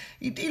 right?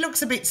 He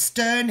looks a bit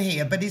stern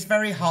here, but he's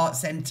very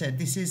heart-centered.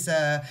 This is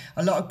a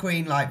lot of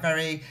green light,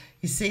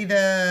 you see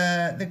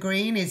the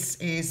green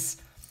is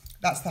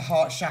that's the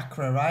heart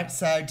chakra, right?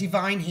 So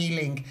divine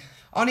healing.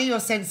 Honor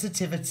your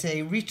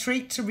sensitivity,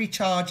 retreat to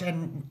recharge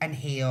and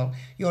heal.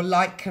 Your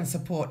light can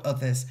support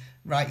others,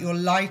 right? Your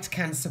light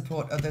can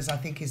support others, I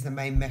think, is the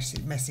main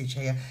message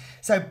here.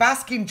 So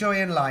bask in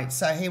joy and light.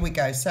 So here we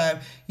go. So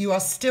you are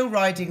still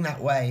riding that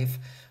wave,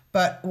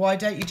 but why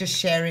don't you just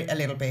share it a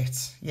little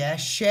bit? Yeah,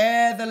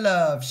 share the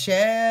love,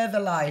 share the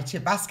light.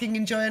 You're basking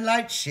in joy and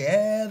light,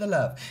 share the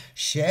love,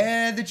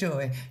 share the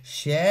joy,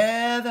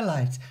 share the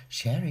light.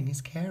 Sharing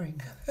is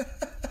caring.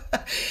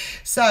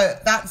 So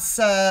that's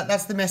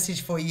the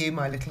message for you,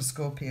 my little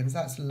Scorpions.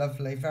 That's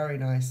lovely, very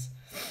nice.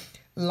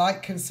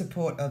 Light can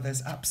support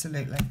others,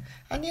 absolutely.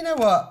 And you know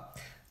what?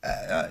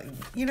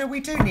 We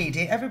do need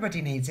it.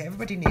 Everybody needs it.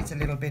 Everybody needs a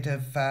little bit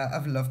of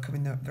love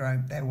coming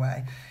their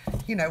way.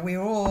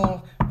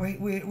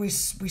 We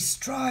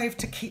strive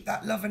to keep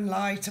that love and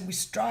light, and we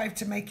strive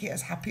to make it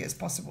as happy as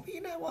possible. But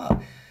you know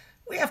what?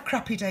 We have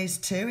crappy days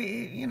too.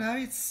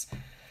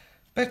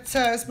 But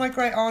as my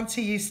great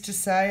auntie used to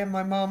say, and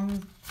my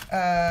mum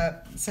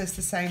says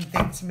the same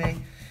thing to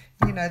me,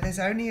 there's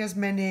only as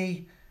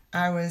many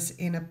hours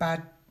in a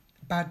bad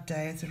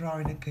day as there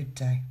are in a good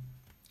day,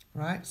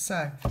 right?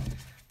 So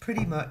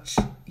pretty much,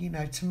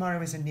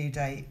 tomorrow is a new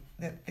day.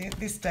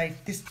 This day,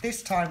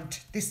 this time,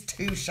 this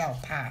too shall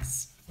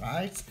pass,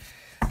 right?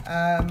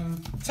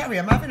 Sorry,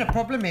 I'm having a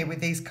problem here with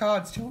these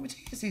cards. Do you want me to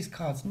use these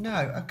cards?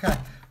 No. Okay.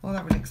 Well,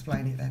 that will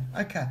explain it then.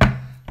 Okay.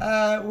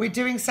 We're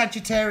doing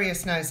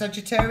Sagittarius now.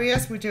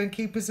 Sagittarius, we're doing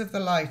Keepers of the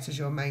Light as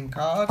your main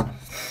card.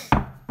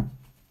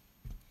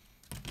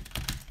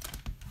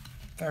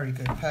 Very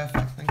good.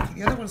 Perfect. Thank you.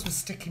 The other ones were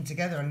sticking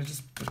together, and I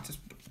just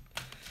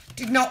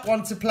did not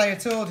want to play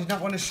at all, did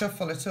not want to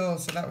shuffle at all.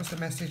 So that was the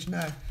message.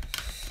 No,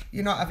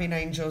 you're not having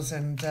angels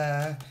and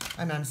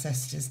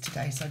ancestors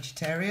today,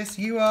 Sagittarius.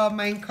 Your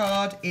main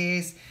card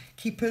is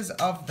Keepers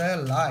of the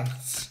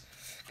Light.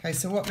 Okay,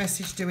 so what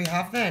message do we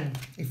have then?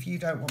 If you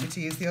don't want me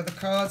to use the other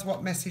cards,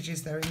 what message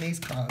is there in these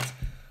cards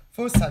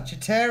for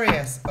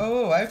Sagittarius?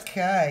 Oh,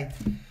 okay.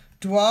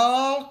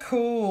 Dwal,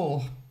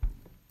 cool.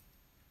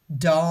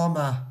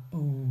 Dharma.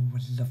 Oh, I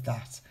love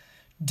that.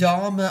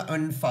 Dharma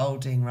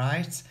unfolding,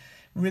 right?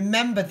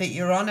 Remember that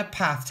you're on a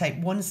path.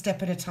 Take one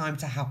step at a time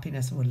to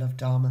happiness. Oh, I love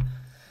Dharma.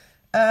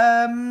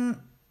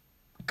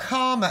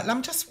 Karma.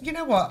 I'm just, you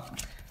know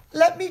what?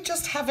 Let me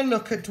just have a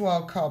look at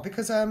Dwal card,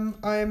 because I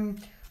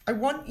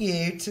want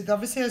you to,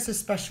 obviously there's a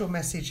special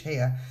message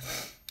here.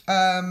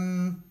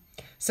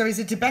 So he's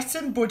a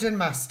Tibetan Buddhist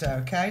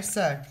master, okay?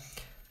 So,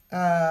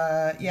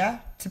 yeah,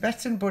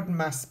 Tibetan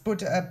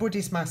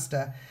Buddhist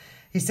master.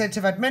 He's said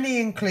to have had many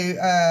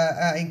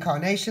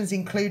incarnations,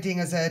 including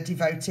as a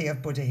devotee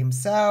of Buddha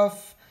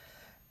himself,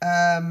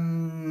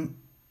 and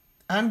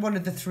one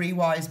of the three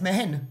wise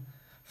men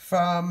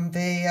from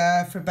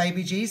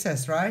baby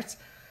Jesus, right?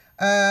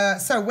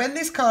 So when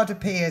this card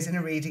appears in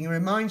a reading, it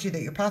reminds you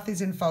that your path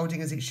is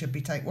unfolding as it should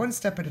be. Take one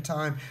step at a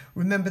time.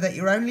 Remember that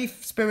your only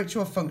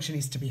spiritual function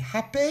is to be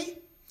happy.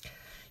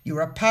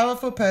 You're a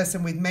powerful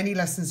person with many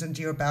lessons under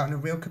your belt and a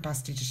real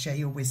capacity to share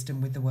your wisdom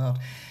with the world.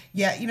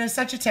 Yeah,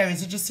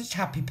 Sagittarians are just such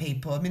happy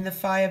people. I mean, they're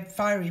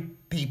fiery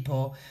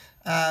people.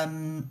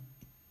 But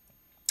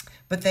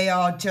they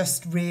are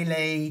just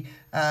really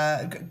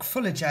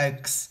full of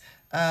jokes.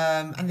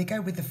 And they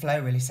go with the flow,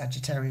 really,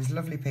 Sagittarians.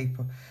 Lovely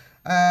people.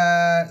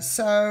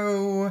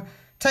 So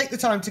take the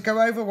time to go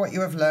over what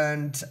you have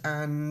learned,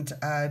 and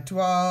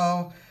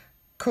Dwal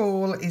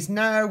Cool is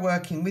now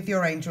working with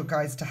your angel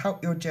guides to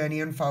help your journey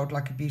unfold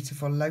like a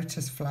beautiful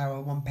lotus flower,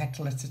 one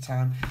petal at a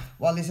time.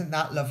 Well, isn't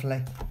that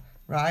lovely,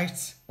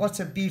 right? What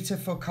a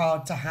beautiful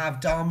card to have.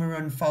 Dharma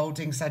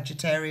unfolding,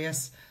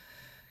 Sagittarius.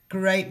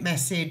 Great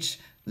message.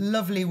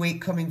 Lovely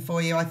week coming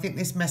for you. I think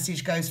this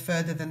message goes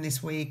further than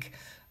this week.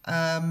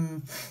 I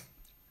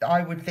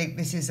would think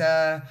this is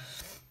like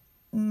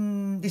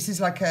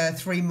a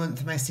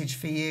 3-month message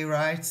for you,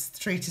 right?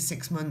 3 to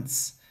 6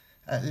 months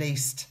at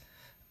least.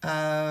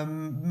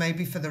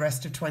 Maybe for the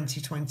rest of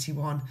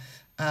 2021.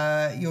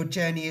 Your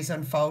journey is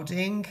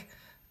unfolding.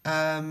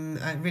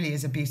 It really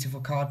is a beautiful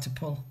card to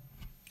pull.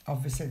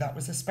 Obviously, that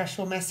was a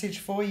special message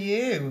for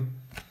you.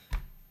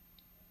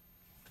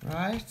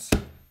 Right.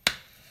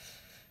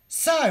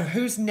 So,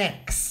 who's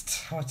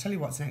next? Oh, I'll tell you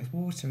what's next.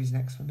 Water is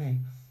next for me.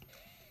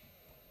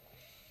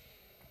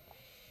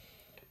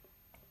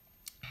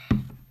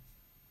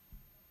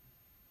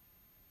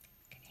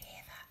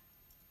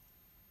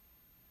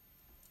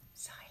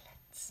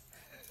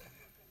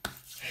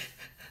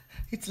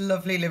 It's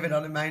lovely living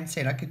on a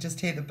mountain. I could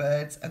just hear the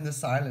birds and the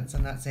silence,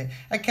 and that's it.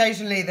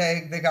 Occasionally,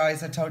 the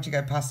guys I told you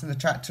go past in the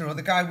tractor, or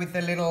the guy with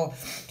the little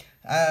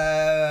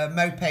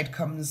moped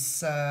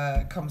comes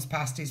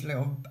past his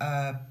little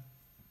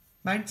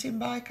mountain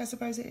bike, I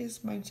suppose it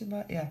is. Mountain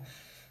bike, yeah.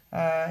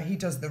 He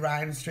does the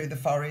rounds through the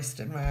forest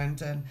and round,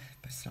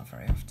 but it's not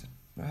very often,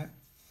 right?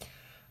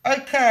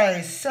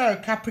 Okay, so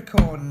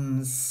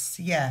Capricorns.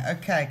 Yeah,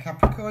 okay,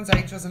 Capricorns,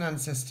 angels and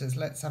ancestors.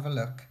 Let's have a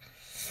look.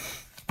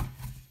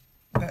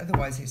 But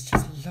otherwise, it's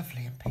just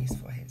lovely and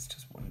peaceful here. It's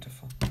just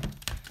wonderful.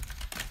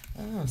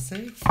 Oh,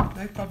 see?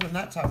 No problem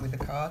that time with the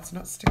cards.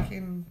 Not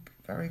sticking.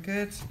 Very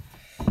good.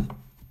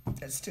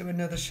 Let's do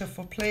another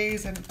shuffle,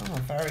 please. And oh,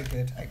 very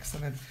good.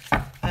 Excellent.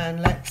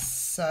 And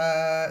let's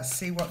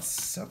see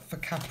what's up for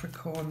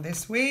Capricorn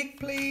this week,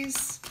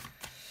 please.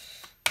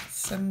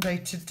 Sunday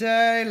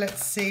today.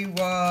 Let's see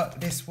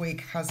what this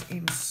week has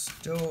in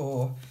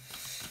store.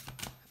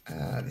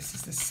 This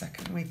is the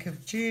second week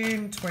of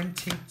June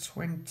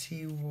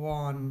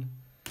 2021.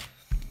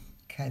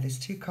 Okay, there's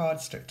two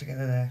cards stuck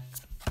together there.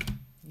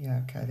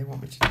 Yeah, okay, they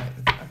want me to take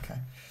them. Okay.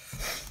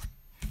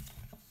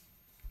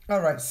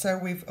 All right, so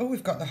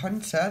we've got the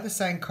Hunter, the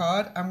same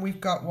card, and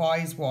we've got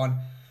Wise One.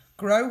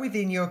 Grow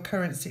within your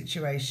current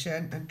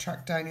situation and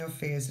track down your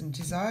fears and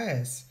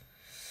desires.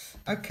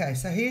 Okay,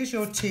 so here's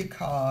your two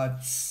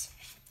cards.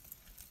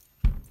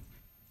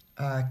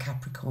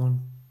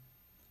 Capricorn.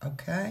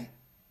 Okay.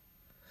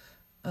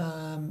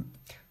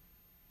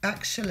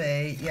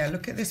 Actually, yeah,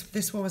 look at this.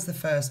 This one was the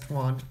first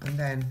one, and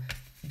then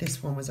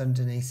this one was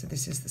underneath. So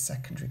this is the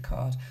secondary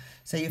card.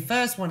 So your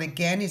first one,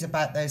 again, is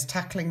about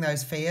tackling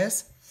those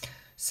fears.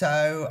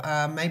 So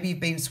maybe you've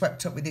been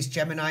swept up with this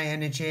Gemini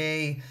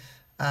energy,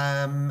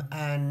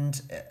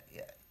 and,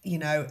 you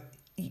know,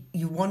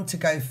 you want to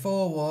go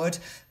forward,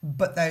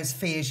 but those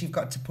fears, you've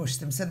got to push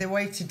them. So the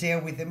way to deal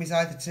with them is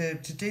either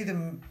to do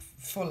them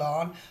full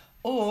on,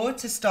 or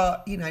to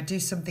start, you know, do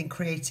something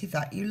creative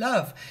that you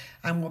love.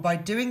 And by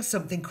doing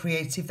something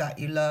creative that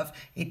you love,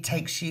 it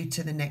takes you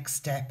to the next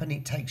step and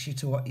it takes you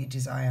to what you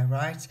desire,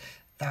 right?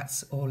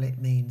 That's all it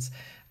means.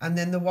 And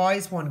then the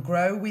Wise One,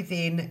 grow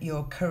within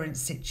your current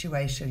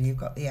situation. You've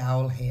got the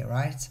owl here,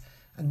 right?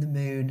 And the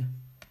moon,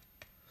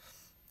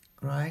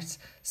 right?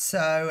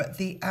 So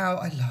the owl,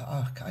 I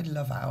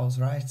love owls,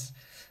 right?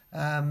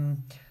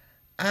 And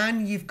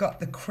you've got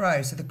the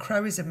crow. So the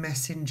crow is a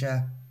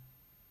messenger.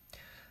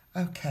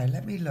 Okay,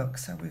 let me look.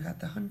 So we had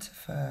the Hunter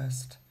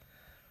first.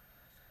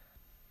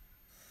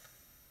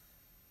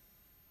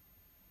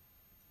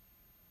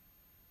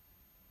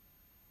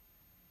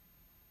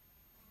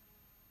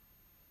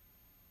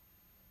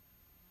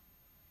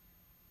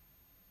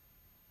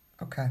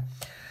 Okay.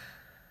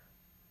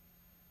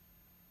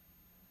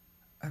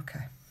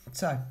 Okay,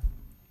 so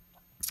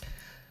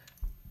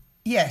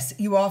yes,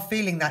 you are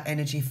feeling that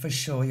energy for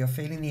sure. You're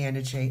feeling the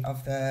energy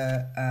of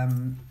the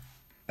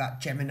that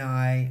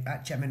Gemini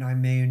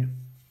moon,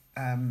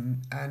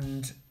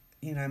 and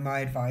you know, my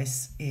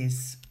advice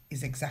is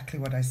exactly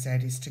what I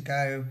said, is to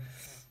go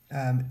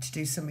to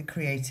do something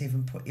creative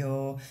and put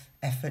your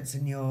efforts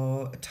and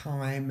your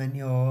time and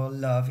your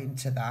love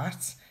into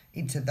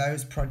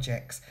those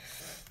projects.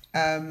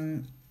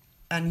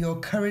 And your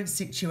current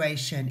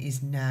situation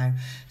is now.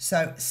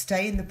 So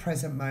stay in the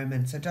present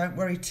moment. So don't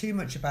worry too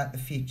much about the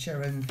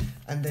future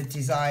and the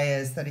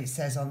desires that it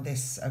says on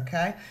this,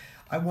 okay?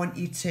 I want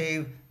you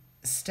to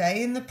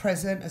stay in the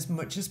present as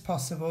much as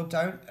possible.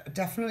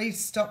 Definitely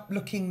stop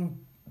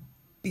looking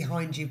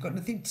behind you. You've got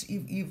nothing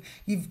to,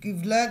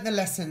 you've learned the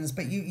lessons,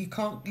 but you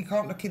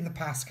can't look in the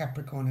past,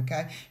 Capricorn,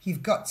 okay?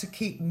 You've got to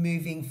keep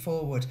moving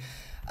forward.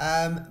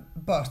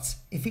 But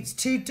if it's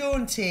too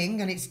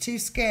daunting and it's too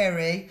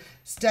scary,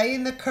 stay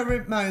in the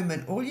current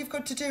moment. All you've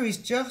got to do is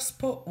just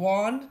put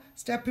one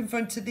step in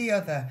front of the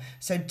other.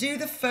 So do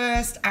the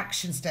first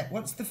action step.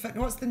 What's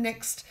the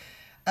next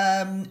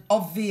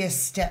obvious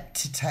step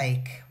to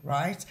take,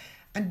 right?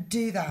 And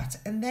do that,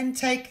 and then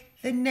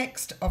take the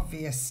next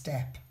obvious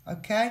step.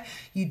 Okay,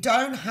 you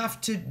don't have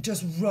to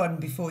just run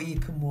before you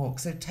can walk.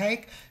 So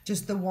take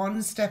just the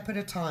one step at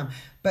a time.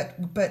 But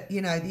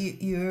you know,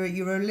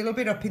 you're a little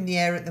bit up in the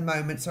air at the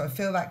moment. So I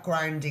feel that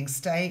grounding.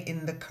 Stay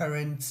in the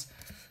current.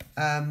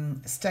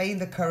 Stay in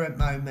the current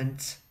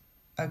moment.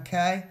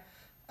 Okay.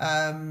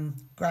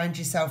 Ground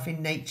yourself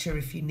in nature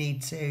if you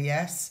need to.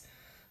 Yes.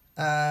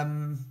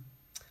 God,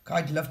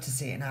 I'd love to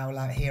see an owl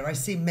out here. I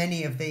see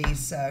many of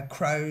these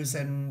crows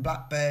and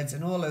blackbirds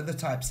and all other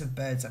types of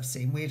birds I've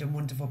seen. Weird and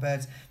wonderful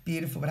birds,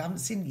 beautiful, but I haven't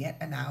seen yet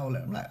an owl.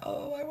 I'm like,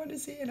 oh, I want to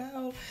see an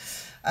owl.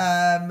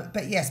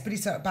 But yes, but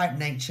it's about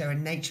nature,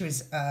 and nature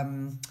is,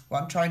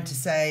 what I'm trying to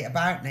say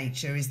about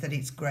nature is that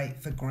it's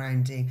great for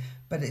grounding,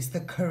 but it's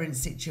the current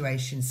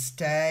situation.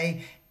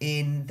 Stay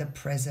in the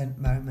present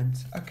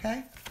moment,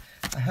 okay?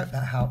 I hope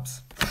that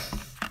helps.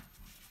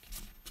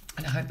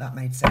 And I hope that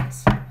made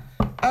sense.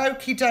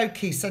 Okie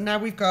dokie, so now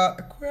we've got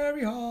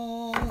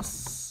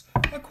Aquarius.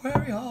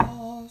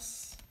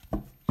 Aquarius.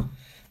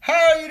 How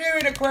are you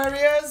doing,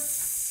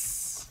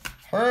 Aquarius?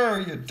 How are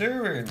you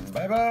doing,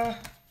 baby?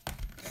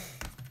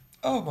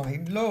 Oh my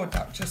Lord,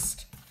 that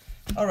just...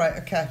 All right,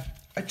 okay.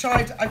 I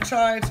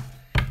tried.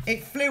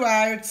 It flew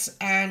out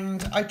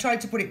and I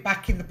tried to put it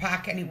back in the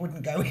pack and it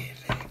wouldn't go in.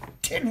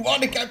 Didn't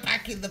want to go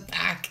back in the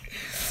pack.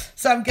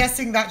 So I'm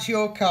guessing that's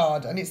your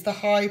card, and it's the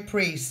High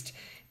Priest.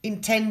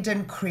 Intend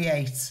and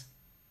create.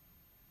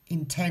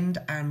 Intend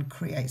and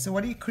create. So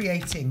what are you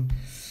creating?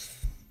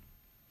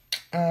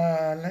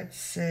 Let's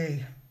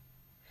see.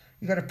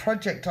 You've got a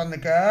project on the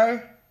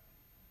go.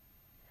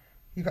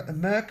 You've got the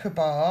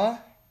Merkaba.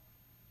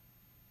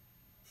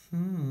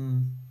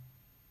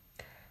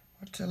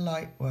 What do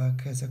light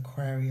workers,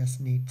 Aquarius,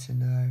 need to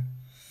know?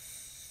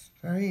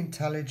 Very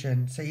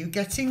intelligent. So you're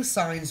getting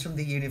signs from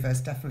the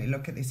universe. Definitely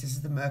look at this. This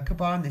is the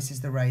Merkaba, and this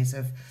is the rays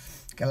of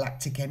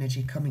galactic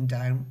energy coming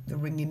down. The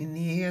ringing in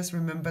the ears,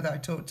 remember, that I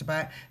talked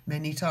about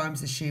many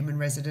times, the Schumann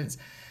resonance.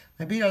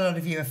 Maybe a lot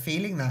of you are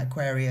feeling that,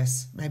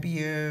 Aquarius. Maybe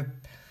you're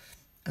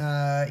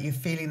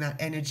feeling that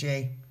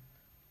energy.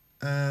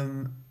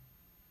 And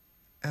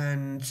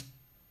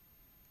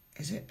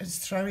it's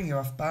throwing you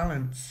off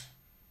balance.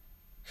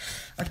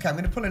 Okay, I'm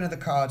going to pull another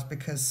card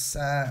because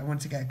I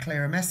want to get a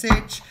clearer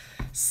message.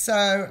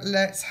 So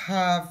let's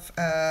have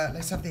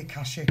the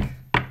Akashic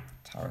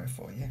Tarot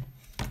for you,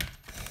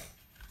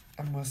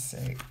 and we'll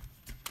see.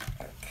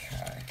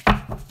 Okay,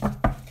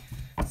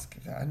 let's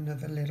give that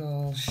another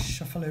little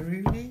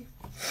shuffle-a-rooney.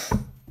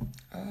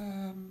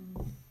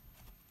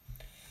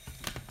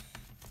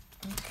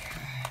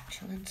 Okay,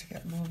 trying to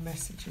get more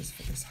messages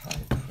for this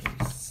High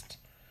Priest.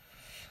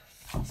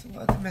 So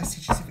what other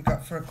messages have you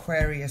got for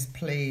Aquarius,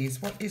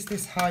 please? What is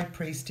this High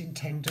Priest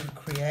intend and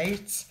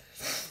create?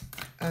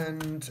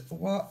 And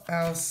what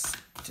else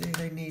do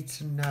they need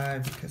to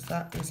know? Because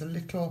that is a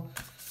little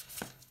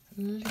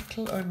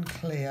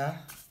unclear.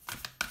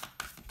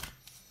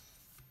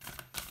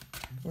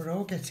 We're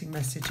all getting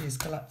messages,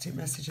 galactic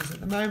messages at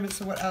the moment.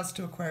 So what else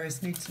do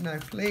Aquarius need to know,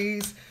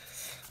 please?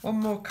 One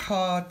more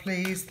card,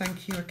 please.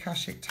 Thank you,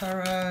 Akashic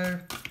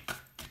Tarot.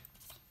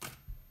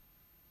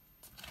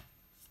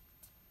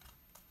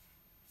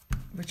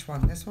 Which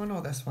one? This one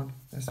or this one?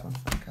 This one.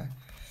 Okay.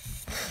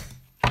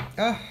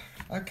 Oh,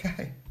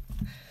 okay.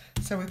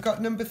 So we've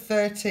got number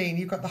 13.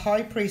 You've got the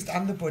High Priest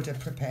and the Buddha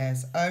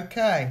prepares.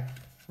 Okay.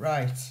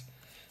 Right.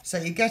 So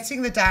you're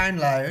getting the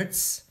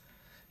downloads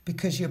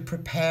because you're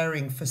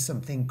preparing for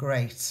something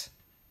great.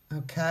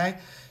 Okay.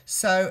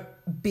 So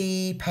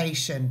be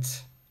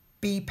patient.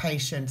 Be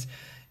patient.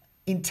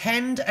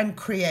 Intend and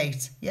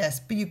create, yes,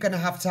 but you're going to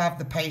have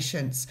the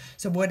patience.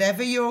 So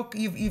whatever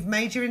you've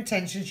made your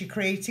intentions, you're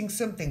creating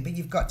something, but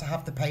you've got to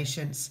have the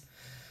patience.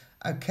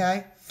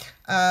 Okay.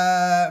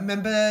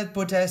 Remember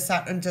Buddha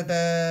sat under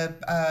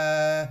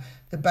the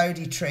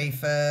Bodhi tree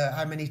for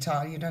how many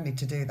times? You don't need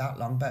to do that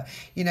long, but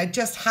you know,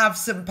 just have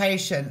some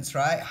patience,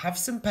 right? Have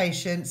some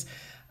patience.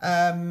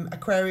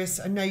 Aquarius,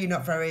 I know you're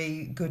not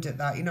very good at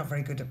that. You're not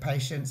very good at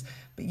patience,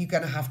 but you're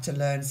going to have to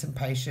learn some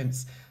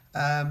patience.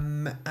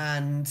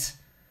 And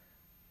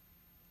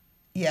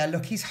yeah,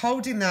 look, he's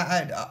holding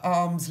that at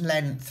arm's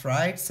length,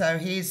 right? So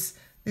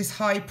this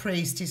High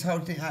Priest, he's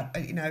holding it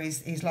at, you know,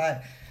 he's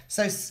like,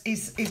 so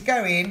he's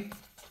going,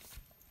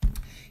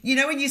 you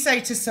know, when you say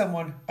to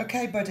someone,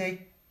 okay,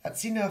 buddy,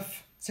 that's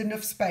enough. It's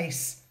enough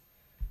space.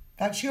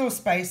 That's your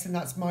space and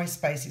that's my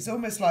space. It's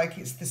almost like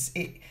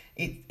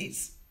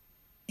it's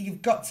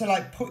you've got to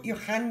like put your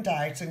hand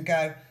out and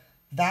go,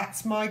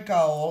 that's my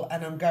goal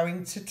and I'm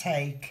going to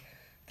take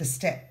the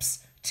steps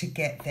to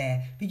get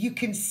there. But you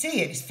can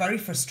see it. It's very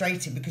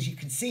frustrating because you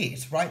can see it.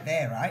 It's right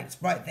there, right?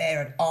 It's right there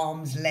at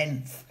arm's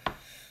length.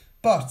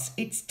 But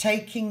it's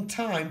taking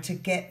time to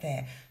get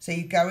there. So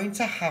you're going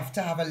to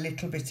have a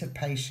little bit of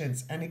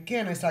patience. And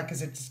again, it's like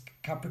as a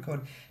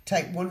Capricorn,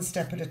 take one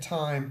step at a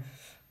time.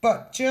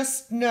 But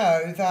just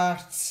know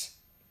that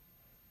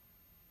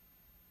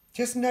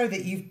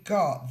you've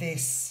got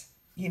this,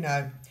 you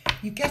know,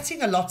 you're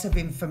getting a lot of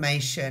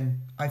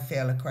information, I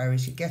feel,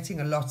 Aquarius. You're getting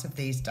a lot of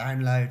these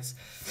downloads.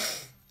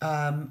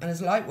 And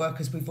as light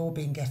workers, we've all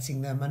been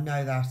getting them. I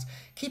know that.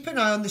 Keep an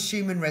eye on the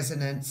Schumann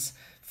resonance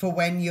for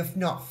when you're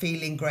not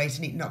feeling great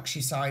and it knocks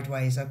you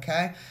sideways,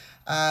 okay?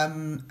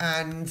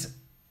 And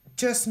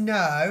just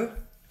know...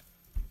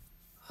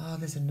 Oh,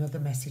 there's another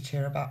message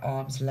here about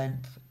arm's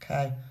length,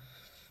 okay?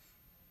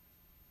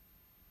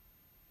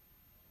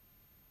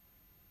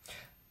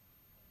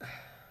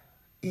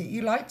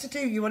 You want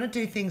to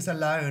do things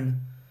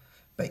alone.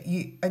 but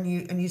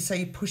you say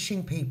you're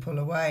pushing people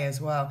away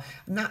as well,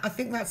 and that, I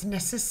think that's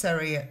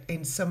necessary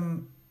at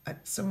some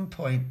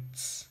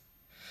points,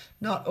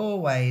 not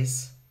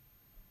always.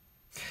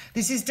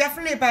 This is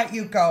definitely about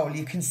your goal.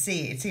 You can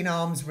see it's in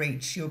arm's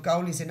reach. Your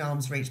goal is in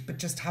arm's reach, but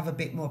just have a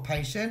bit more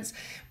patience.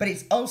 But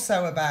it's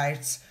also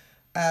about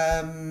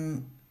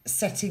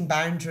setting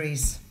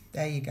boundaries.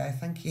 There you go.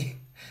 Thank you.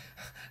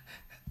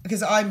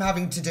 Because I'm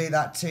having to do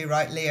that too,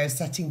 right, Leo,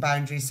 setting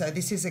boundaries. So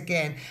this is,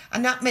 again,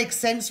 and that makes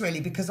sense really,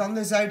 because on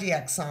the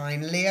zodiac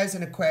sign, Leos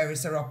and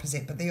Aquarius are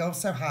opposite, but they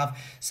also have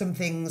some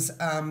things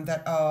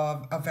that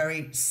are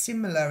very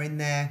similar in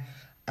their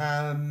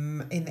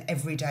in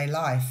everyday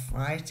life,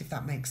 right, if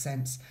that makes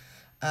sense.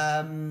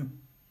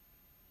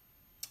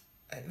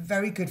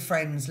 Very good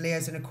friends.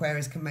 Leos and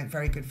Aquarius can make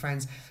very good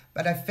friends,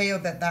 but I feel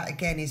that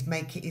again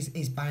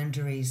is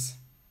boundaries.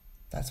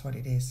 That's what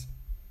it is.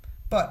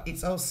 But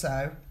it's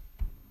also,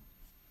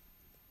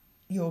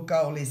 your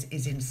goal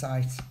is in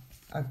sight,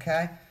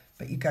 okay?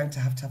 But you're going to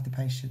have the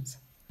patience.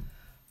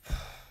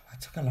 I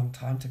took a long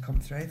time to come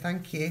through.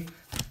 Thank you.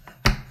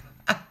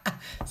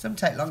 Some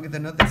take longer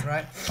than others,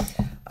 right?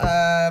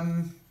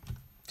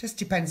 Just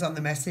depends on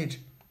the message.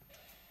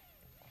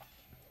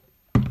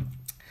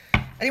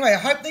 Anyway, I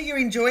hope that you're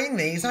enjoying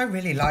these. I'm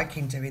really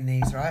liking doing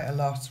these, right? A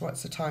lot.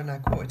 What's the time now?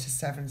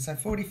 6:45. So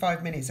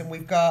 45 minutes. And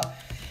we've got,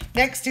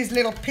 next is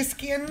little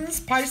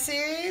Piscians,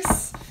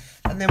 Pisces.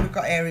 And then we've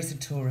got Aries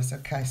and Taurus.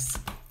 Okay.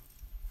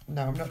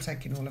 No, I'm not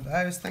taking all of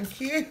those.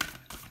 Thank you.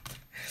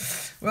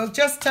 We'll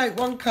just take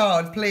one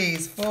card,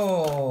 please,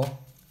 for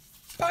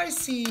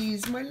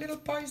Pisces. My little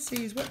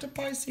Pisces. What do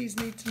Pisces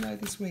need to know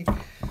this week?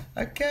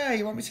 Okay,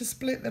 you want me to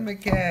split them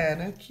again?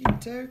 Okie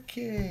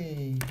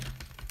dokie.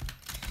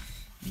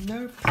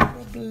 No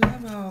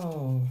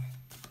problemo.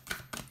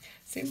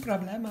 Sin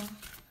problema.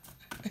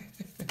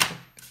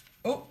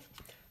 Oh,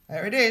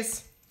 there it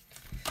is.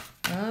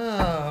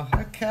 Oh,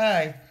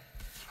 okay.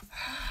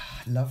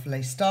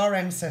 Lovely. Star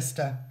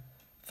ancestor.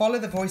 Follow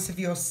the voice of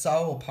your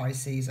soul,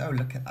 Pisces. Oh,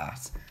 look at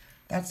that.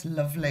 That's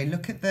lovely.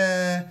 Look at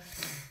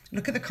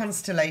the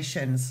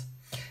constellations.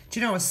 Do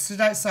you know, I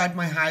stood outside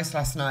my house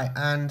last night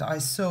and I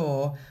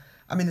saw,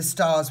 I mean, the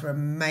stars were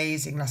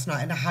amazing last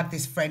night, and I had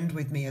this friend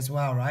with me as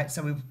well, right?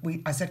 So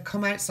I said,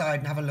 come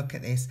outside and have a look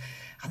at this.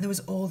 And there was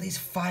all these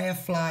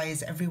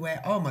fireflies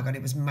everywhere. Oh my God,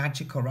 it was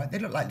magical, right? They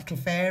look like little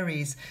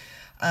fairies.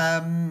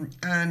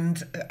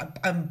 And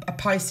a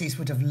Pisces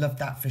would have loved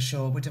that for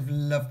sure, would have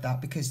loved that,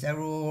 because they're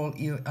all,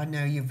 I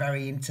know you're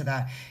very into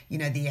that, you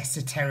know, the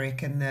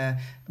esoteric and the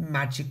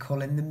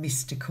magical and the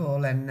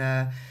mystical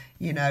and,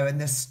 you know, and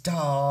the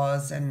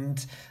stars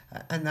and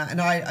that, and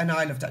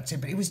I loved that too.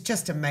 But it was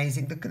just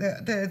amazing.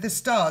 The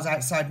stars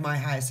outside my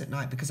house at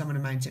night, because I'm on a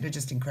mountain, are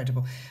just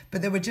incredible.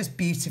 But they were just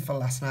beautiful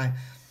last night.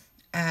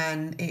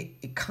 And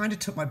it kind of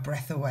took my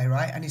breath away,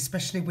 right? And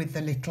especially with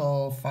the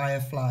little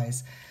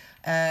fireflies.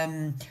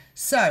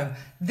 So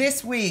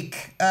this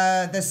week,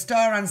 the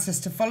star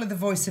ancestor, follow the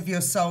voice of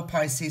your soul,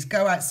 Pisces.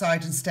 Go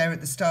outside and stare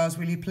at the stars,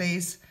 will you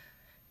please?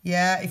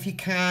 Yeah, if you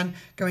can,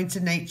 go into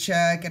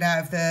nature, get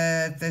out of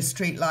the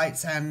street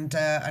lights and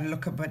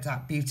look up at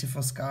that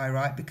beautiful sky,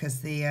 right?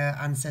 Because the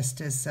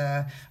ancestors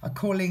are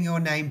calling your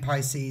name,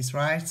 Pisces,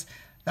 right?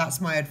 That's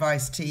my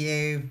advice to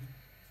you.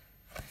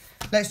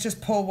 Let's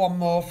just pull one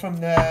more from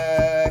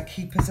the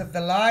Keepers of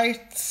the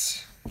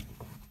Light.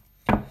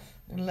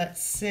 And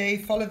let's see,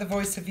 follow the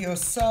voice of your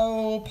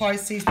soul,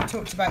 Pisces. We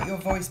talked about your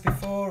voice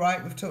before,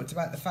 right? We've talked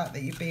about the fact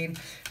that you've been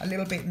a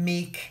little bit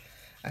meek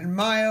and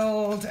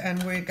mild,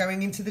 and we're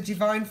going into the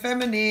divine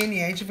feminine, the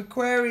age of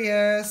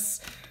Aquarius.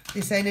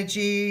 This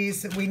energy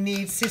is that we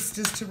need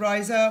sisters to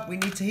rise up. We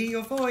need to hear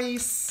your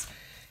voice.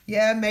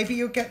 Yeah, maybe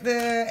you'll get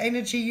the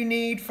energy you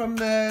need from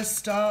the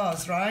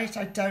stars, right?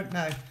 I don't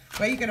know.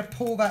 Where are you going to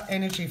pull that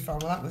energy from?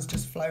 Well, that was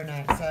just flown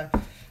out. So,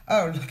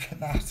 oh, look at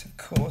that, of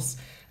course.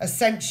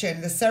 Ascension,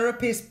 the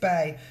Serapis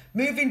Bay.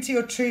 Move into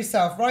your true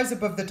self. Rise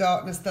above the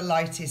darkness. The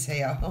light is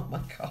here. Oh,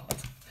 my God.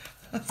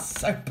 That's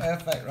so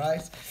perfect,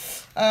 right?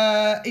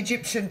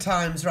 Egyptian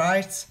times,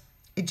 right?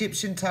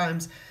 Egyptian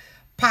times.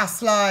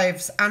 Past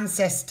lives,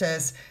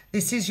 ancestors.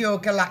 This is your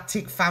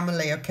galactic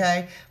family,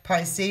 okay?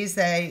 Pisces,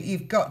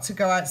 you've got to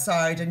go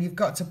outside and you've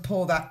got to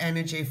pull that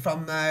energy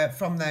from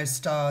those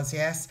stars,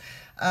 yes?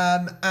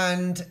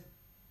 And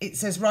it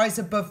says, rise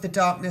above the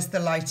darkness, the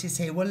light is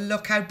here. Well,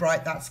 look how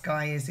bright that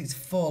sky is. It's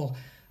full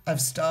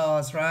of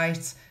stars,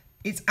 right?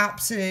 It's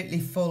absolutely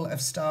full of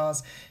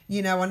stars.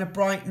 You know, on a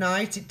bright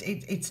night,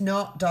 it's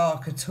not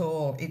dark at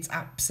all. It's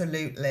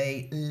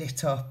absolutely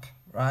lit up,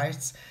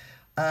 right?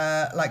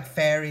 Like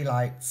fairy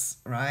lights,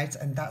 right?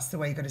 And that's the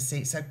way you've got to see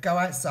it. So go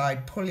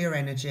outside, pull your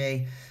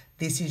energy.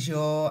 This is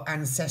your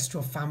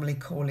ancestral family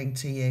calling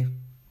to you.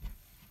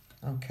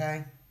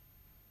 Okay?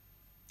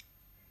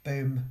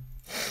 Boom.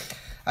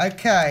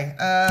 Okay,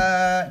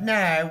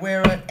 now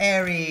we're at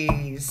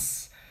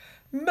Aries.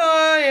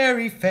 My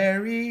airy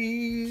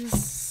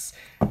fairies,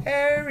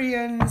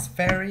 Arians,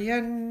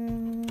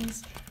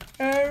 Fairyans,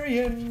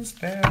 Arians,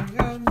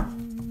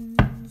 Fairyans.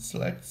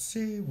 Let's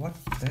see what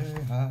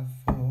they have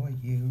for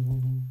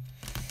you.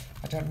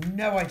 I I have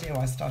no idea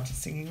why I started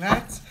singing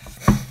that.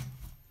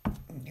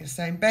 You're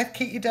saying, Beth,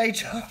 keep your day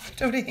job. I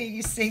don't want to hear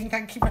you sing.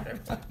 Thank you very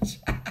much.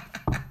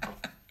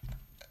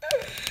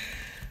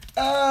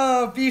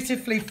 Oh,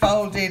 beautifully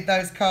folded,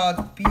 those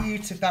cards.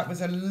 Beautiful. That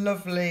was a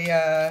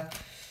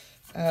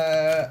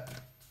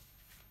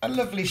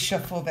lovely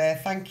shuffle there.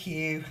 Thank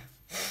you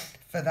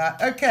for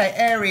that. Okay,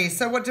 Aries.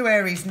 So what do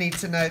Aries need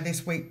to know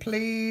this week,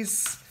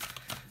 please?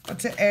 What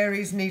do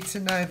Aries need to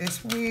know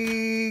this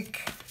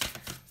week?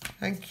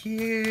 Thank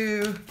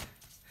you.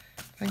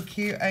 Thank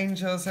you,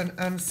 angels and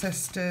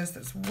ancestors.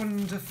 That's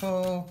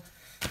wonderful.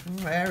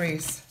 Ooh,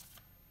 Aries.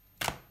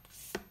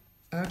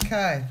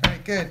 Okay, very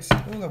good.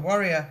 Oh, the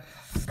warrior.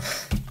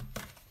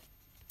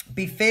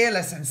 Be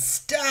fearless and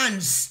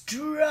stand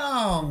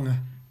strong.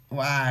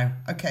 Wow.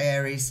 Okay,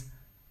 Aries.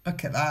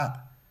 Look at that.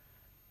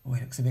 Oh,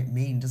 he looks a bit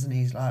mean, doesn't he?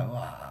 He's like,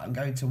 wow, I'm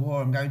going to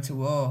war. I'm going to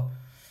war.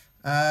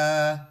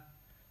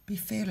 Be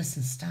fearless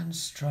and stand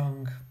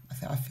strong.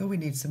 I feel we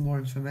need some more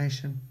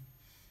information.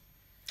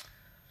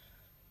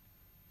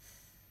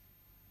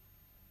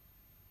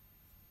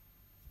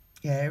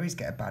 Yeah, Aries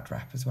get a bad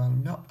rap as well.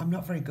 I'm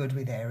not very good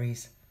with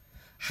Aries.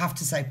 I have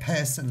to say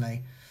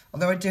personally,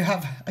 although I do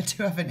have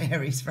an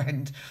Aries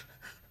friend,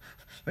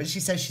 but she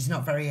says she's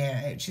not very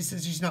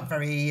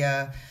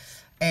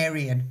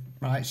Arian,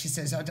 right? She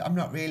says I'm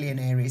not really an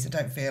Aries. I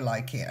don't feel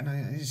like it,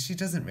 and she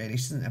doesn't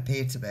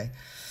appear to be.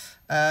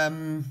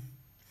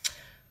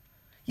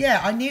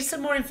 Yeah, I need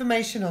some more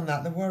information on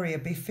that. The warrior,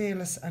 be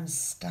fearless and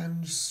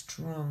stand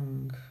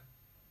strong.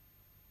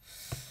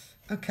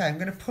 Okay, I'm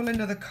going to pull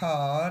another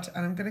card,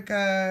 and I'm going to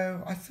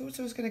go... I thought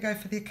I was going to go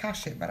for the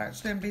Akashic, but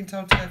actually I'm being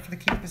told to go for the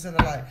Keepers of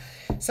the Light.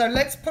 So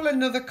let's pull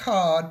another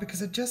card,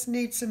 because I just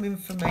need some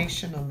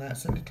information on that.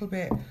 It's a little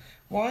bit...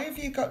 Why have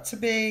you got to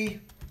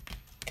be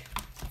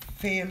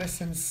fearless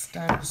and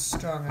stand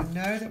strong? I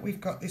know that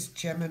we've got this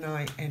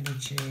Gemini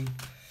energy.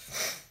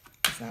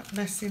 Is that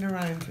messing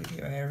around with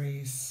you,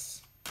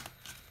 Aries?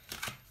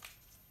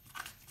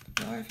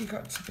 Why have you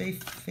got to be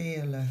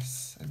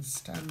fearless and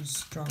stand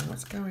strong?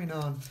 What's going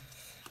on?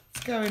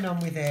 What's going on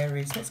with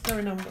Aries? What's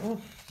going on? Oh,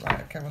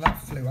 right, okay, well,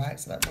 that flew out,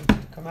 so that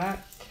wanted to come out.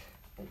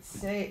 Let's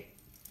see.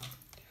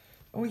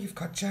 Oh, you've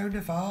got Joan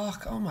of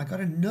Arc. Oh, my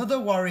God, another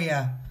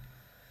warrior.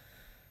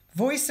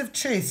 Voice of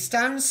truth.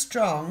 Stand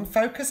strong.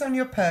 Focus on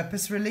your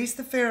purpose. Release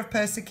the fear of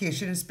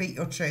persecution and speak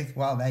your truth.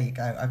 Well, there you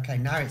go. Okay,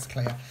 now it's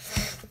clear.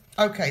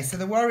 Okay, so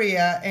the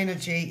warrior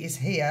energy is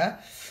here.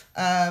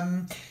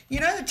 You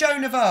know that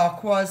Joan of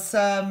Arc was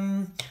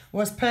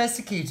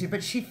persecuted,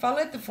 but she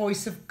followed the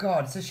voice of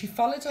God. So she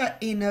followed her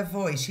inner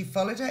voice. She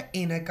followed her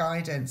inner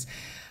guidance.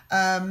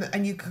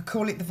 And you could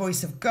call it the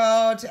voice of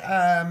God.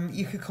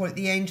 You could call it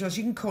the angels.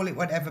 You can call it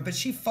whatever. But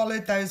she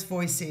followed those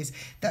voices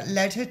that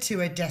led her to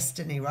her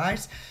destiny,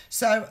 right?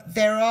 So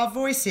there are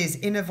voices,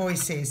 inner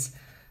voices,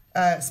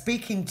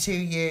 speaking to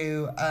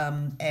you,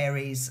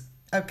 Aries.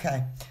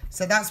 Okay,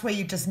 so that's where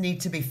you just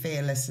need to be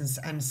fearless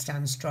and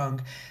stand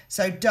strong.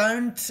 So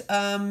don't,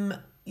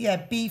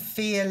 be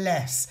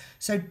fearless.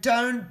 So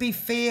don't be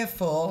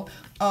fearful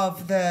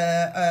of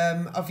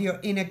of your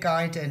inner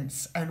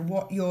guidance and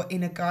what your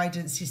inner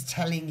guidance is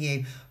telling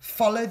you.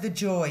 Follow the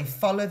joy,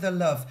 follow the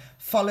love,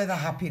 follow the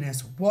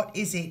happiness. What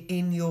is it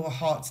in your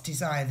heart's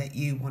desire that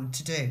you want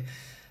to do?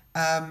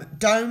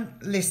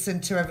 Don't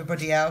listen to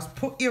everybody else.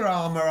 Put your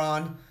armor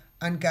on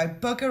and go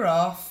bugger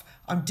off.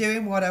 I'm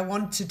doing what I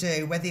want to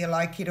do, whether you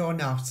like it or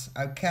not,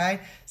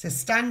 okay? So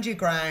stand your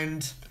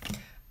ground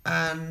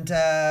and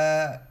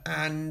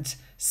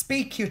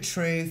speak your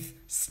truth.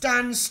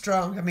 Stand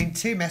strong. I mean,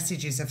 2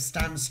 messages of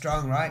stand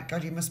strong, right?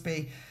 God, you must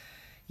be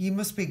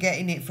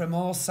getting it from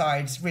all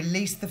sides.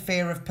 Release the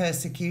fear of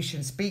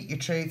persecution. Speak your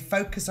truth.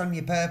 Focus on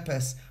your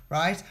purpose,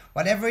 right?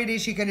 Whatever it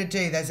is you're going to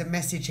do, there's a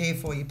message here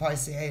for you,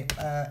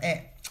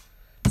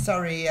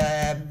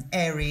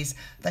 Aries,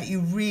 that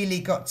you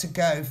really got to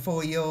go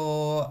for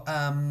your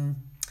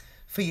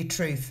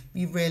truth.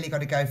 You've really got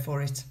to go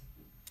for it,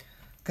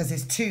 because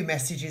there's 2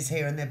 messages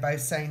here and they're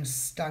both saying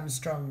stand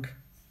strong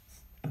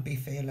and be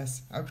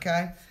fearless.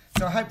 Okay,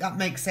 so I hope that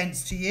makes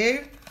sense to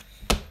you.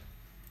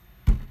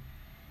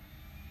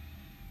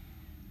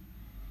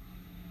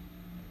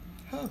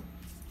 Huh,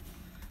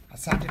 that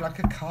sounded like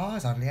a car.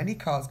 There's hardly any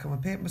cars come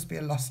up here. It must be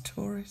a lost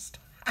tourist.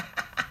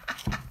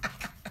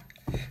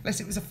 Unless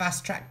it was a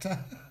fast tractor.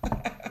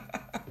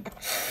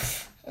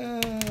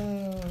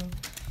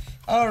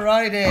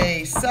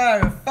 Alrighty,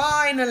 so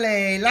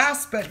finally,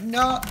 last but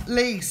not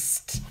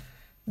least.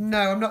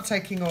 No, I'm not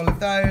taking all of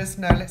those.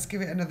 No, let's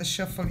give it another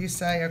shuffle. You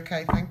say,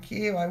 okay, thank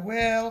you, I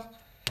will.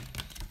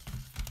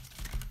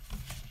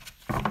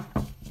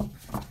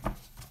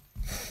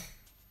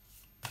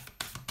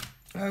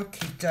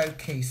 Okie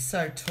dokie,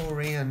 so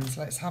Taurians,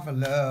 let's have a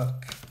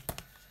look.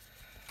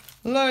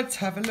 Let's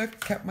have a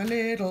look at my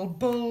little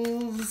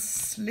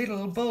bulls,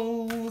 little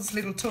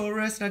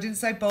Taurus. And I didn't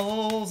say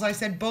balls, I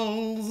said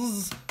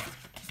bulls.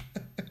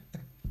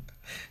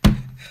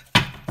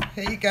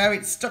 Here you go,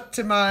 it's stuck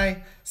to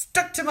my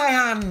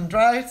hand,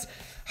 right?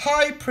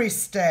 High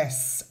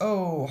Priestess.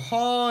 Oh,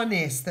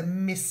 harness the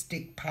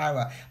mystic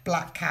power.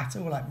 Black cat.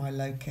 Oh, like my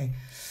Loki.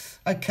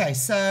 Okay,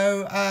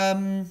 so,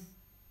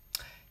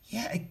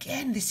 yeah,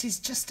 again, this is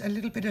just a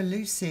little bit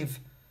elusive.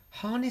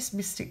 Harness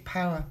mystic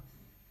power.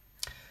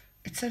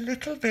 It's a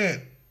little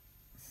bit,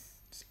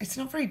 it's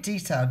not very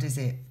detailed, is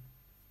it?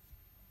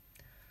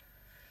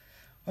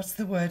 What's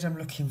the word I'm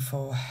looking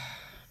for?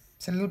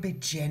 It's a little bit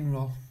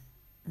general.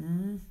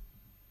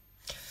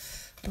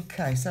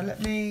 Okay, so let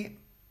me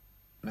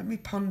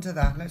ponder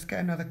that. Let's get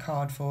another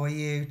card for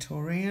you,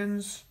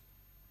 Taurians.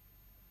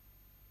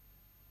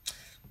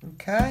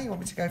 Okay, you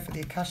want me to go for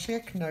the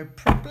Akashic? No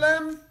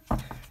problem.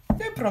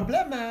 No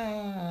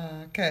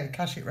problema. Okay,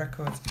 Akashic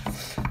Records.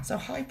 So,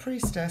 High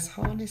Priestess,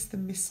 harness the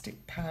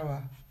mystic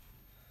power.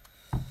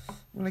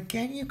 Well,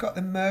 again, you've got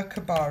the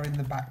Merkaba in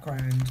the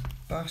background,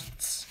 but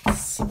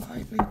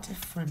slightly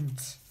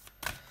different.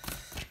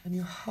 And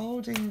you're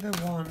holding the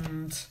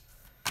wand.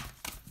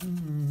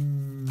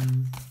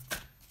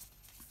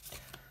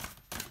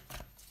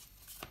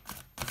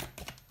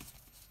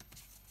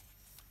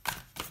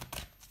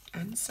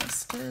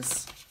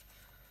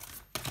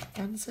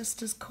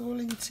 Ancestors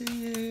calling to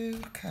you.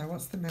 Okay,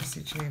 what's the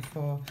message here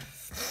for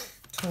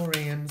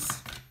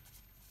Taurians?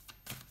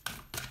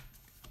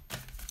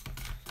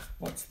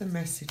 What's the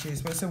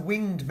messages? Well, it's a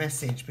winged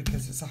message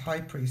because it's a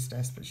High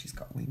Priestess, but she's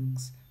got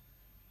wings.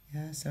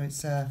 Yeah, so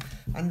it's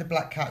and the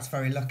black cat's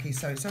very lucky,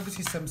 so it's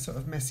obviously some sort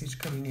of message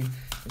coming in.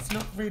 It's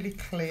not really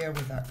clear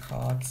with that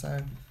card,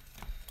 so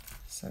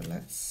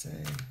let's see.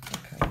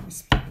 Okay, let me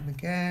split them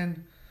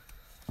again.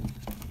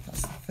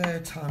 That's the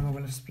third time I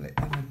will have split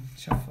them and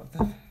shuffled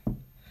them. But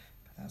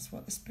that's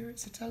what the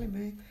spirits are telling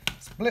me.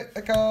 Split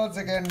the cards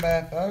again,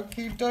 Beth.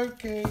 Okie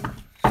dokie.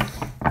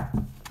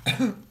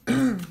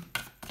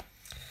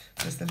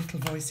 There's the little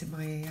voice in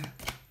my ear.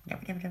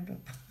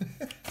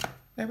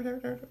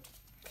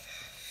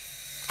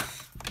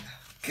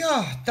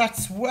 God,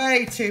 that's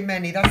way too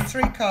many. That's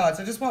 3 cards.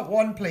 I just want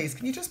one, please.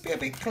 Can you just be a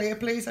bit clear,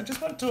 please? I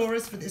just want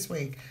Taurus for this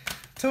week.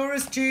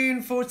 Taurus,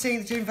 June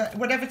 14th, June,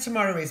 whatever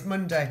tomorrow is,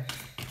 Monday.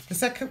 The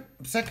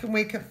second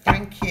week of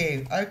thank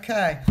you.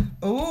 Okay.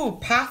 Oh,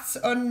 paths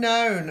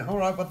unknown. All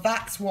right, well,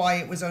 that's why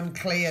it was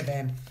unclear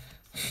then.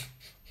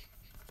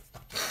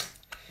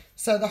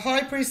 So the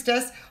High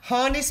Priestess,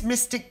 harness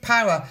mystic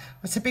power.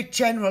 It's a bit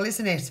general,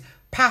 isn't it?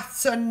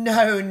 Paths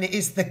unknown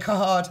is the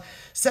card.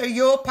 So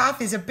your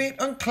path is a bit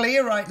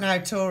unclear right now,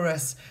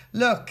 Taurus.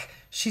 Look,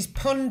 she's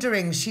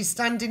pondering. She's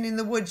standing in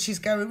the woods. She's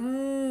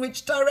going,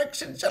 which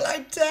direction shall I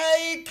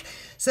take?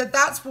 So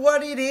that's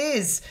what it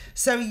is.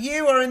 So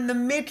you are in the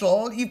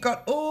middle. You've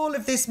got all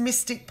of this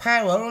mystic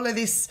power, all of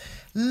this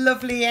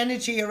lovely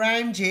energy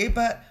around you.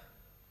 But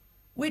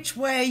which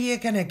way are you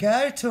going to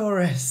go,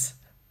 Taurus?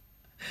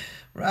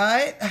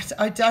 Right?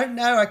 I don't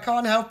know. I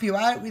can't help you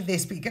out with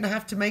this, but you're going to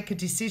have to make a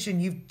decision.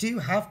 You do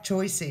have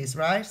choices,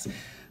 right?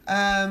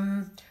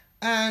 And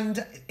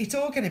it's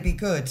all going to be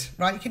good,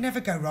 right? You can never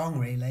go wrong,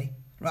 really,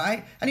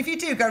 right? And if you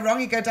do go wrong,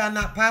 you go down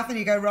that path, and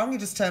you go wrong, you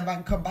just turn back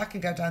and come back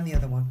and go down the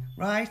other one,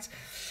 right?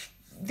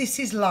 This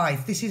is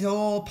life. This is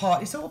all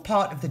part, it's all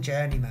part of the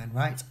journey, man,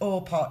 right? It's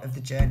all part of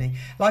the journey.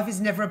 Life is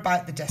never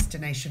about the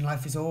destination.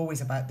 Life is always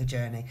about the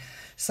journey.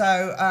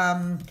 So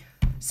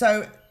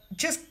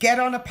just get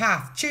on a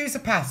path. Choose a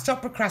path. Stop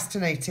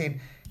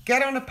procrastinating.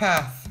 Get on a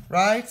path,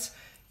 right?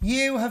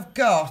 You have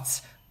got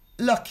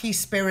lucky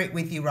spirit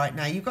with you right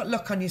now. You've got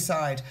luck on your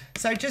side.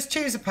 So just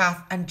choose a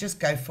path and just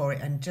go for it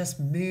and just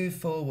move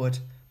forward,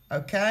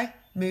 okay?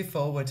 Move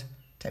forward.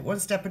 Take one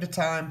step at a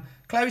time.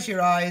 Close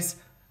your eyes.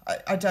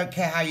 I don't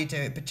care how you do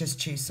it, but just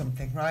choose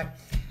something, right?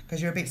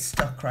 Because you're a bit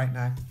stuck right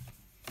now.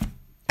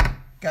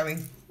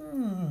 Going,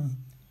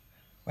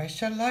 where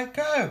shall I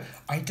go?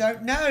 I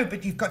don't know,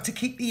 but you've got to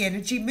keep the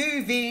energy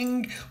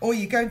moving or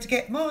you're going to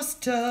get more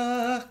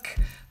stuck,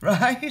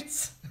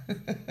 right?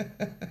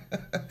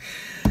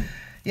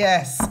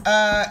 Yes,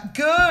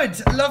 good,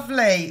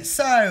 lovely.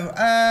 So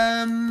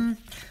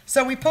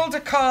we pulled a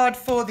card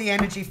for the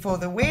energy for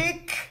the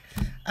week,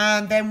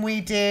 and then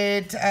we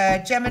did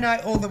Gemini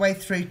all the way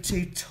through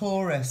to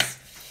Taurus.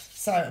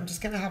 So I'm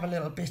just going to have a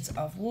little bit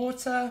of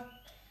water.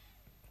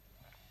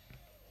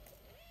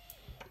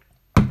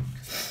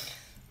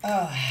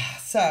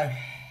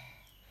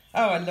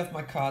 I love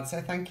my card,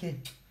 so thank you.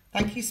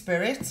 Thank you,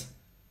 Spirit.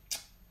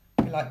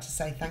 We like to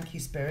say thank you,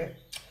 Spirit.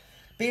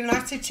 Be an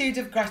attitude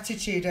of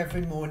gratitude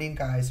every morning,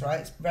 guys, right?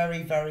 It's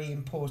very, very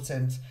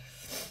important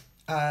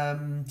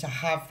to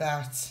have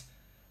that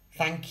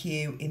thank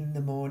you in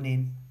the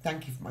morning.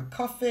 Thank you for my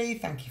coffee.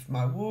 Thank you for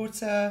my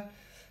water.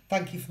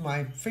 Thank you for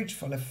my fridge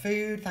full of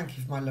food. Thank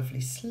you for my lovely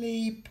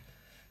sleep.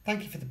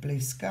 Thank you for the blue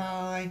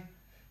sky.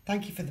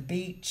 Thank you for the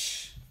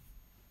beach.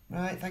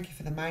 Right, thank you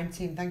for the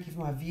mountain. Thank you for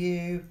my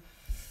view.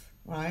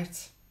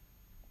 Right.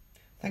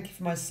 Thank you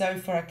for my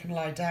sofa. I can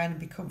lie down and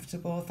be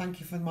comfortable. Thank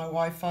you for my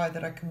Wi-Fi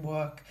that I can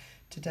work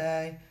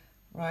today.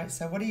 Right,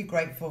 so what are you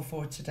grateful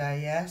for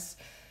today? Yes.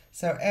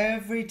 So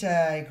every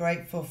day,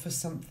 grateful for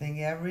something.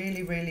 Yeah,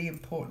 really, really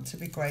important to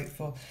be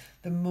grateful.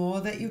 The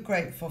more that you're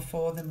grateful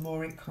for, the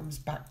more it comes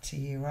back to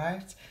you,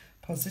 right?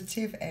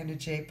 Positive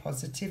energy,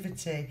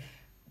 positivity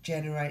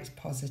generates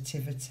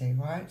positivity,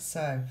 right?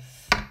 So,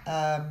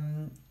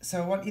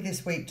 so I want you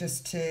this week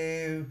just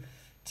to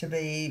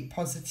be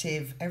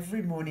positive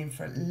every morning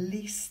for at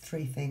least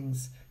 3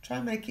 things. Try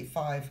and make it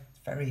 5. It's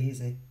very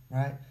easy,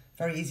 right?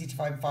 Very easy to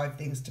find 5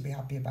 things to be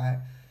happy about,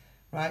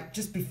 right?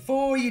 Just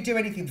before you do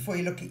anything, before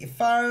you look at your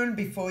phone,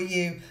 before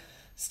you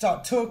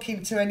start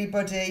talking to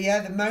anybody, yeah,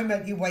 the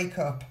moment you wake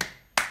up,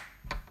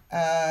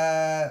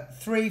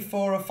 3,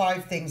 4 or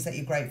 5 things that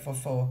you're grateful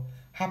for.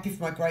 Happy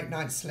for my great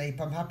night's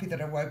sleep. I'm happy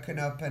that I've woken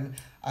up and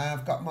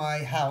I've got my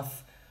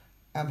health.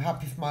 I'm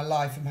happy for my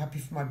life. I'm happy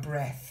for my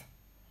breath,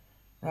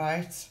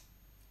 right?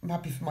 I'm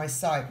happy for my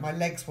sight. My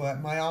legs work.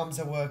 My arms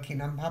are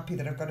working. I'm happy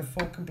that I've got a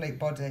full, complete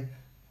body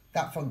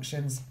that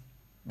functions,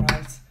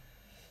 right?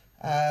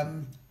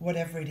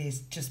 Whatever it is,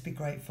 just be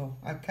grateful.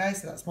 Okay,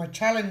 so that's my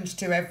challenge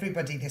to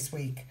everybody this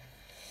week.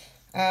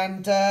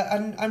 And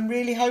I'm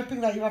really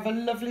hoping that you have a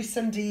lovely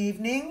Sunday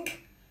evening.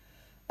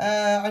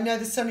 I know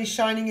the sun is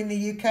shining in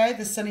the UK.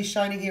 The sun is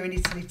shining here in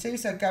Italy too.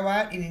 So go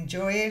out and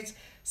enjoy it.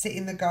 Sit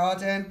in the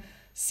garden.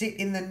 Sit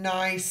in the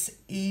nice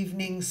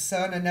evening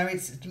sun. I know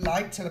it's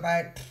light till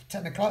about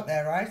 10 o'clock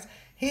there, right?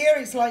 Here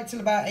it's light till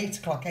about 8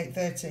 o'clock,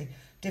 8:30.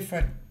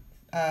 Different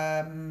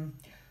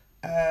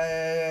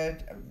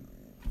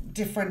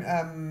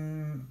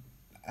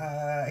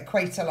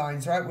equator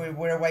lines, right?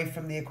 We're away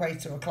from the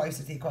equator or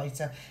closer to the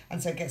equator,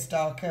 and so it gets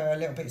darker a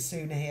little bit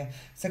sooner here.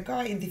 So go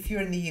out, if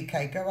you're in the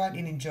UK, go out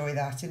and enjoy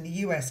that. In the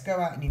US, go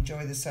out and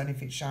enjoy the sun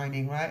if it's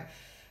shining, right?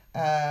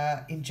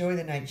 Enjoy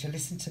the nature,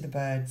 listen to the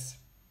birds,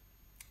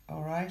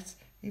 all right?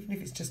 Even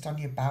if it's just on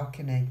your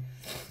balcony,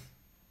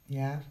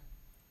 yeah?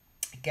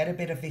 Get a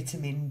bit of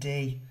vitamin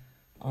D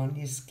on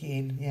your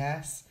skin,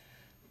 yes?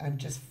 And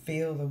just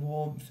feel the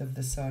warmth of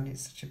the sun.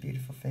 It's such a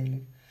beautiful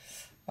feeling.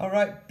 All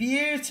right,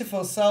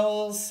 beautiful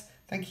souls.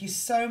 Thank you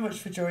so much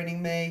for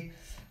joining me.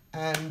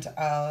 And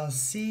I'll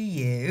see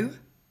you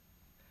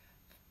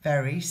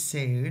very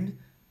soon.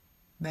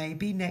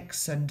 Maybe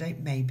next Sunday,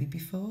 maybe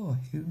before.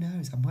 Who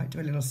knows? I might do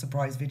a little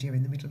surprise video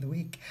in the middle of the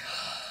week.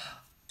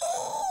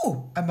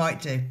 Oh, I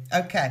might do.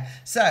 Okay,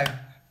 so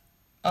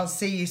I'll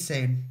see you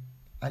soon.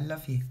 I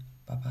love you.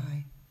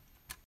 Bye-bye.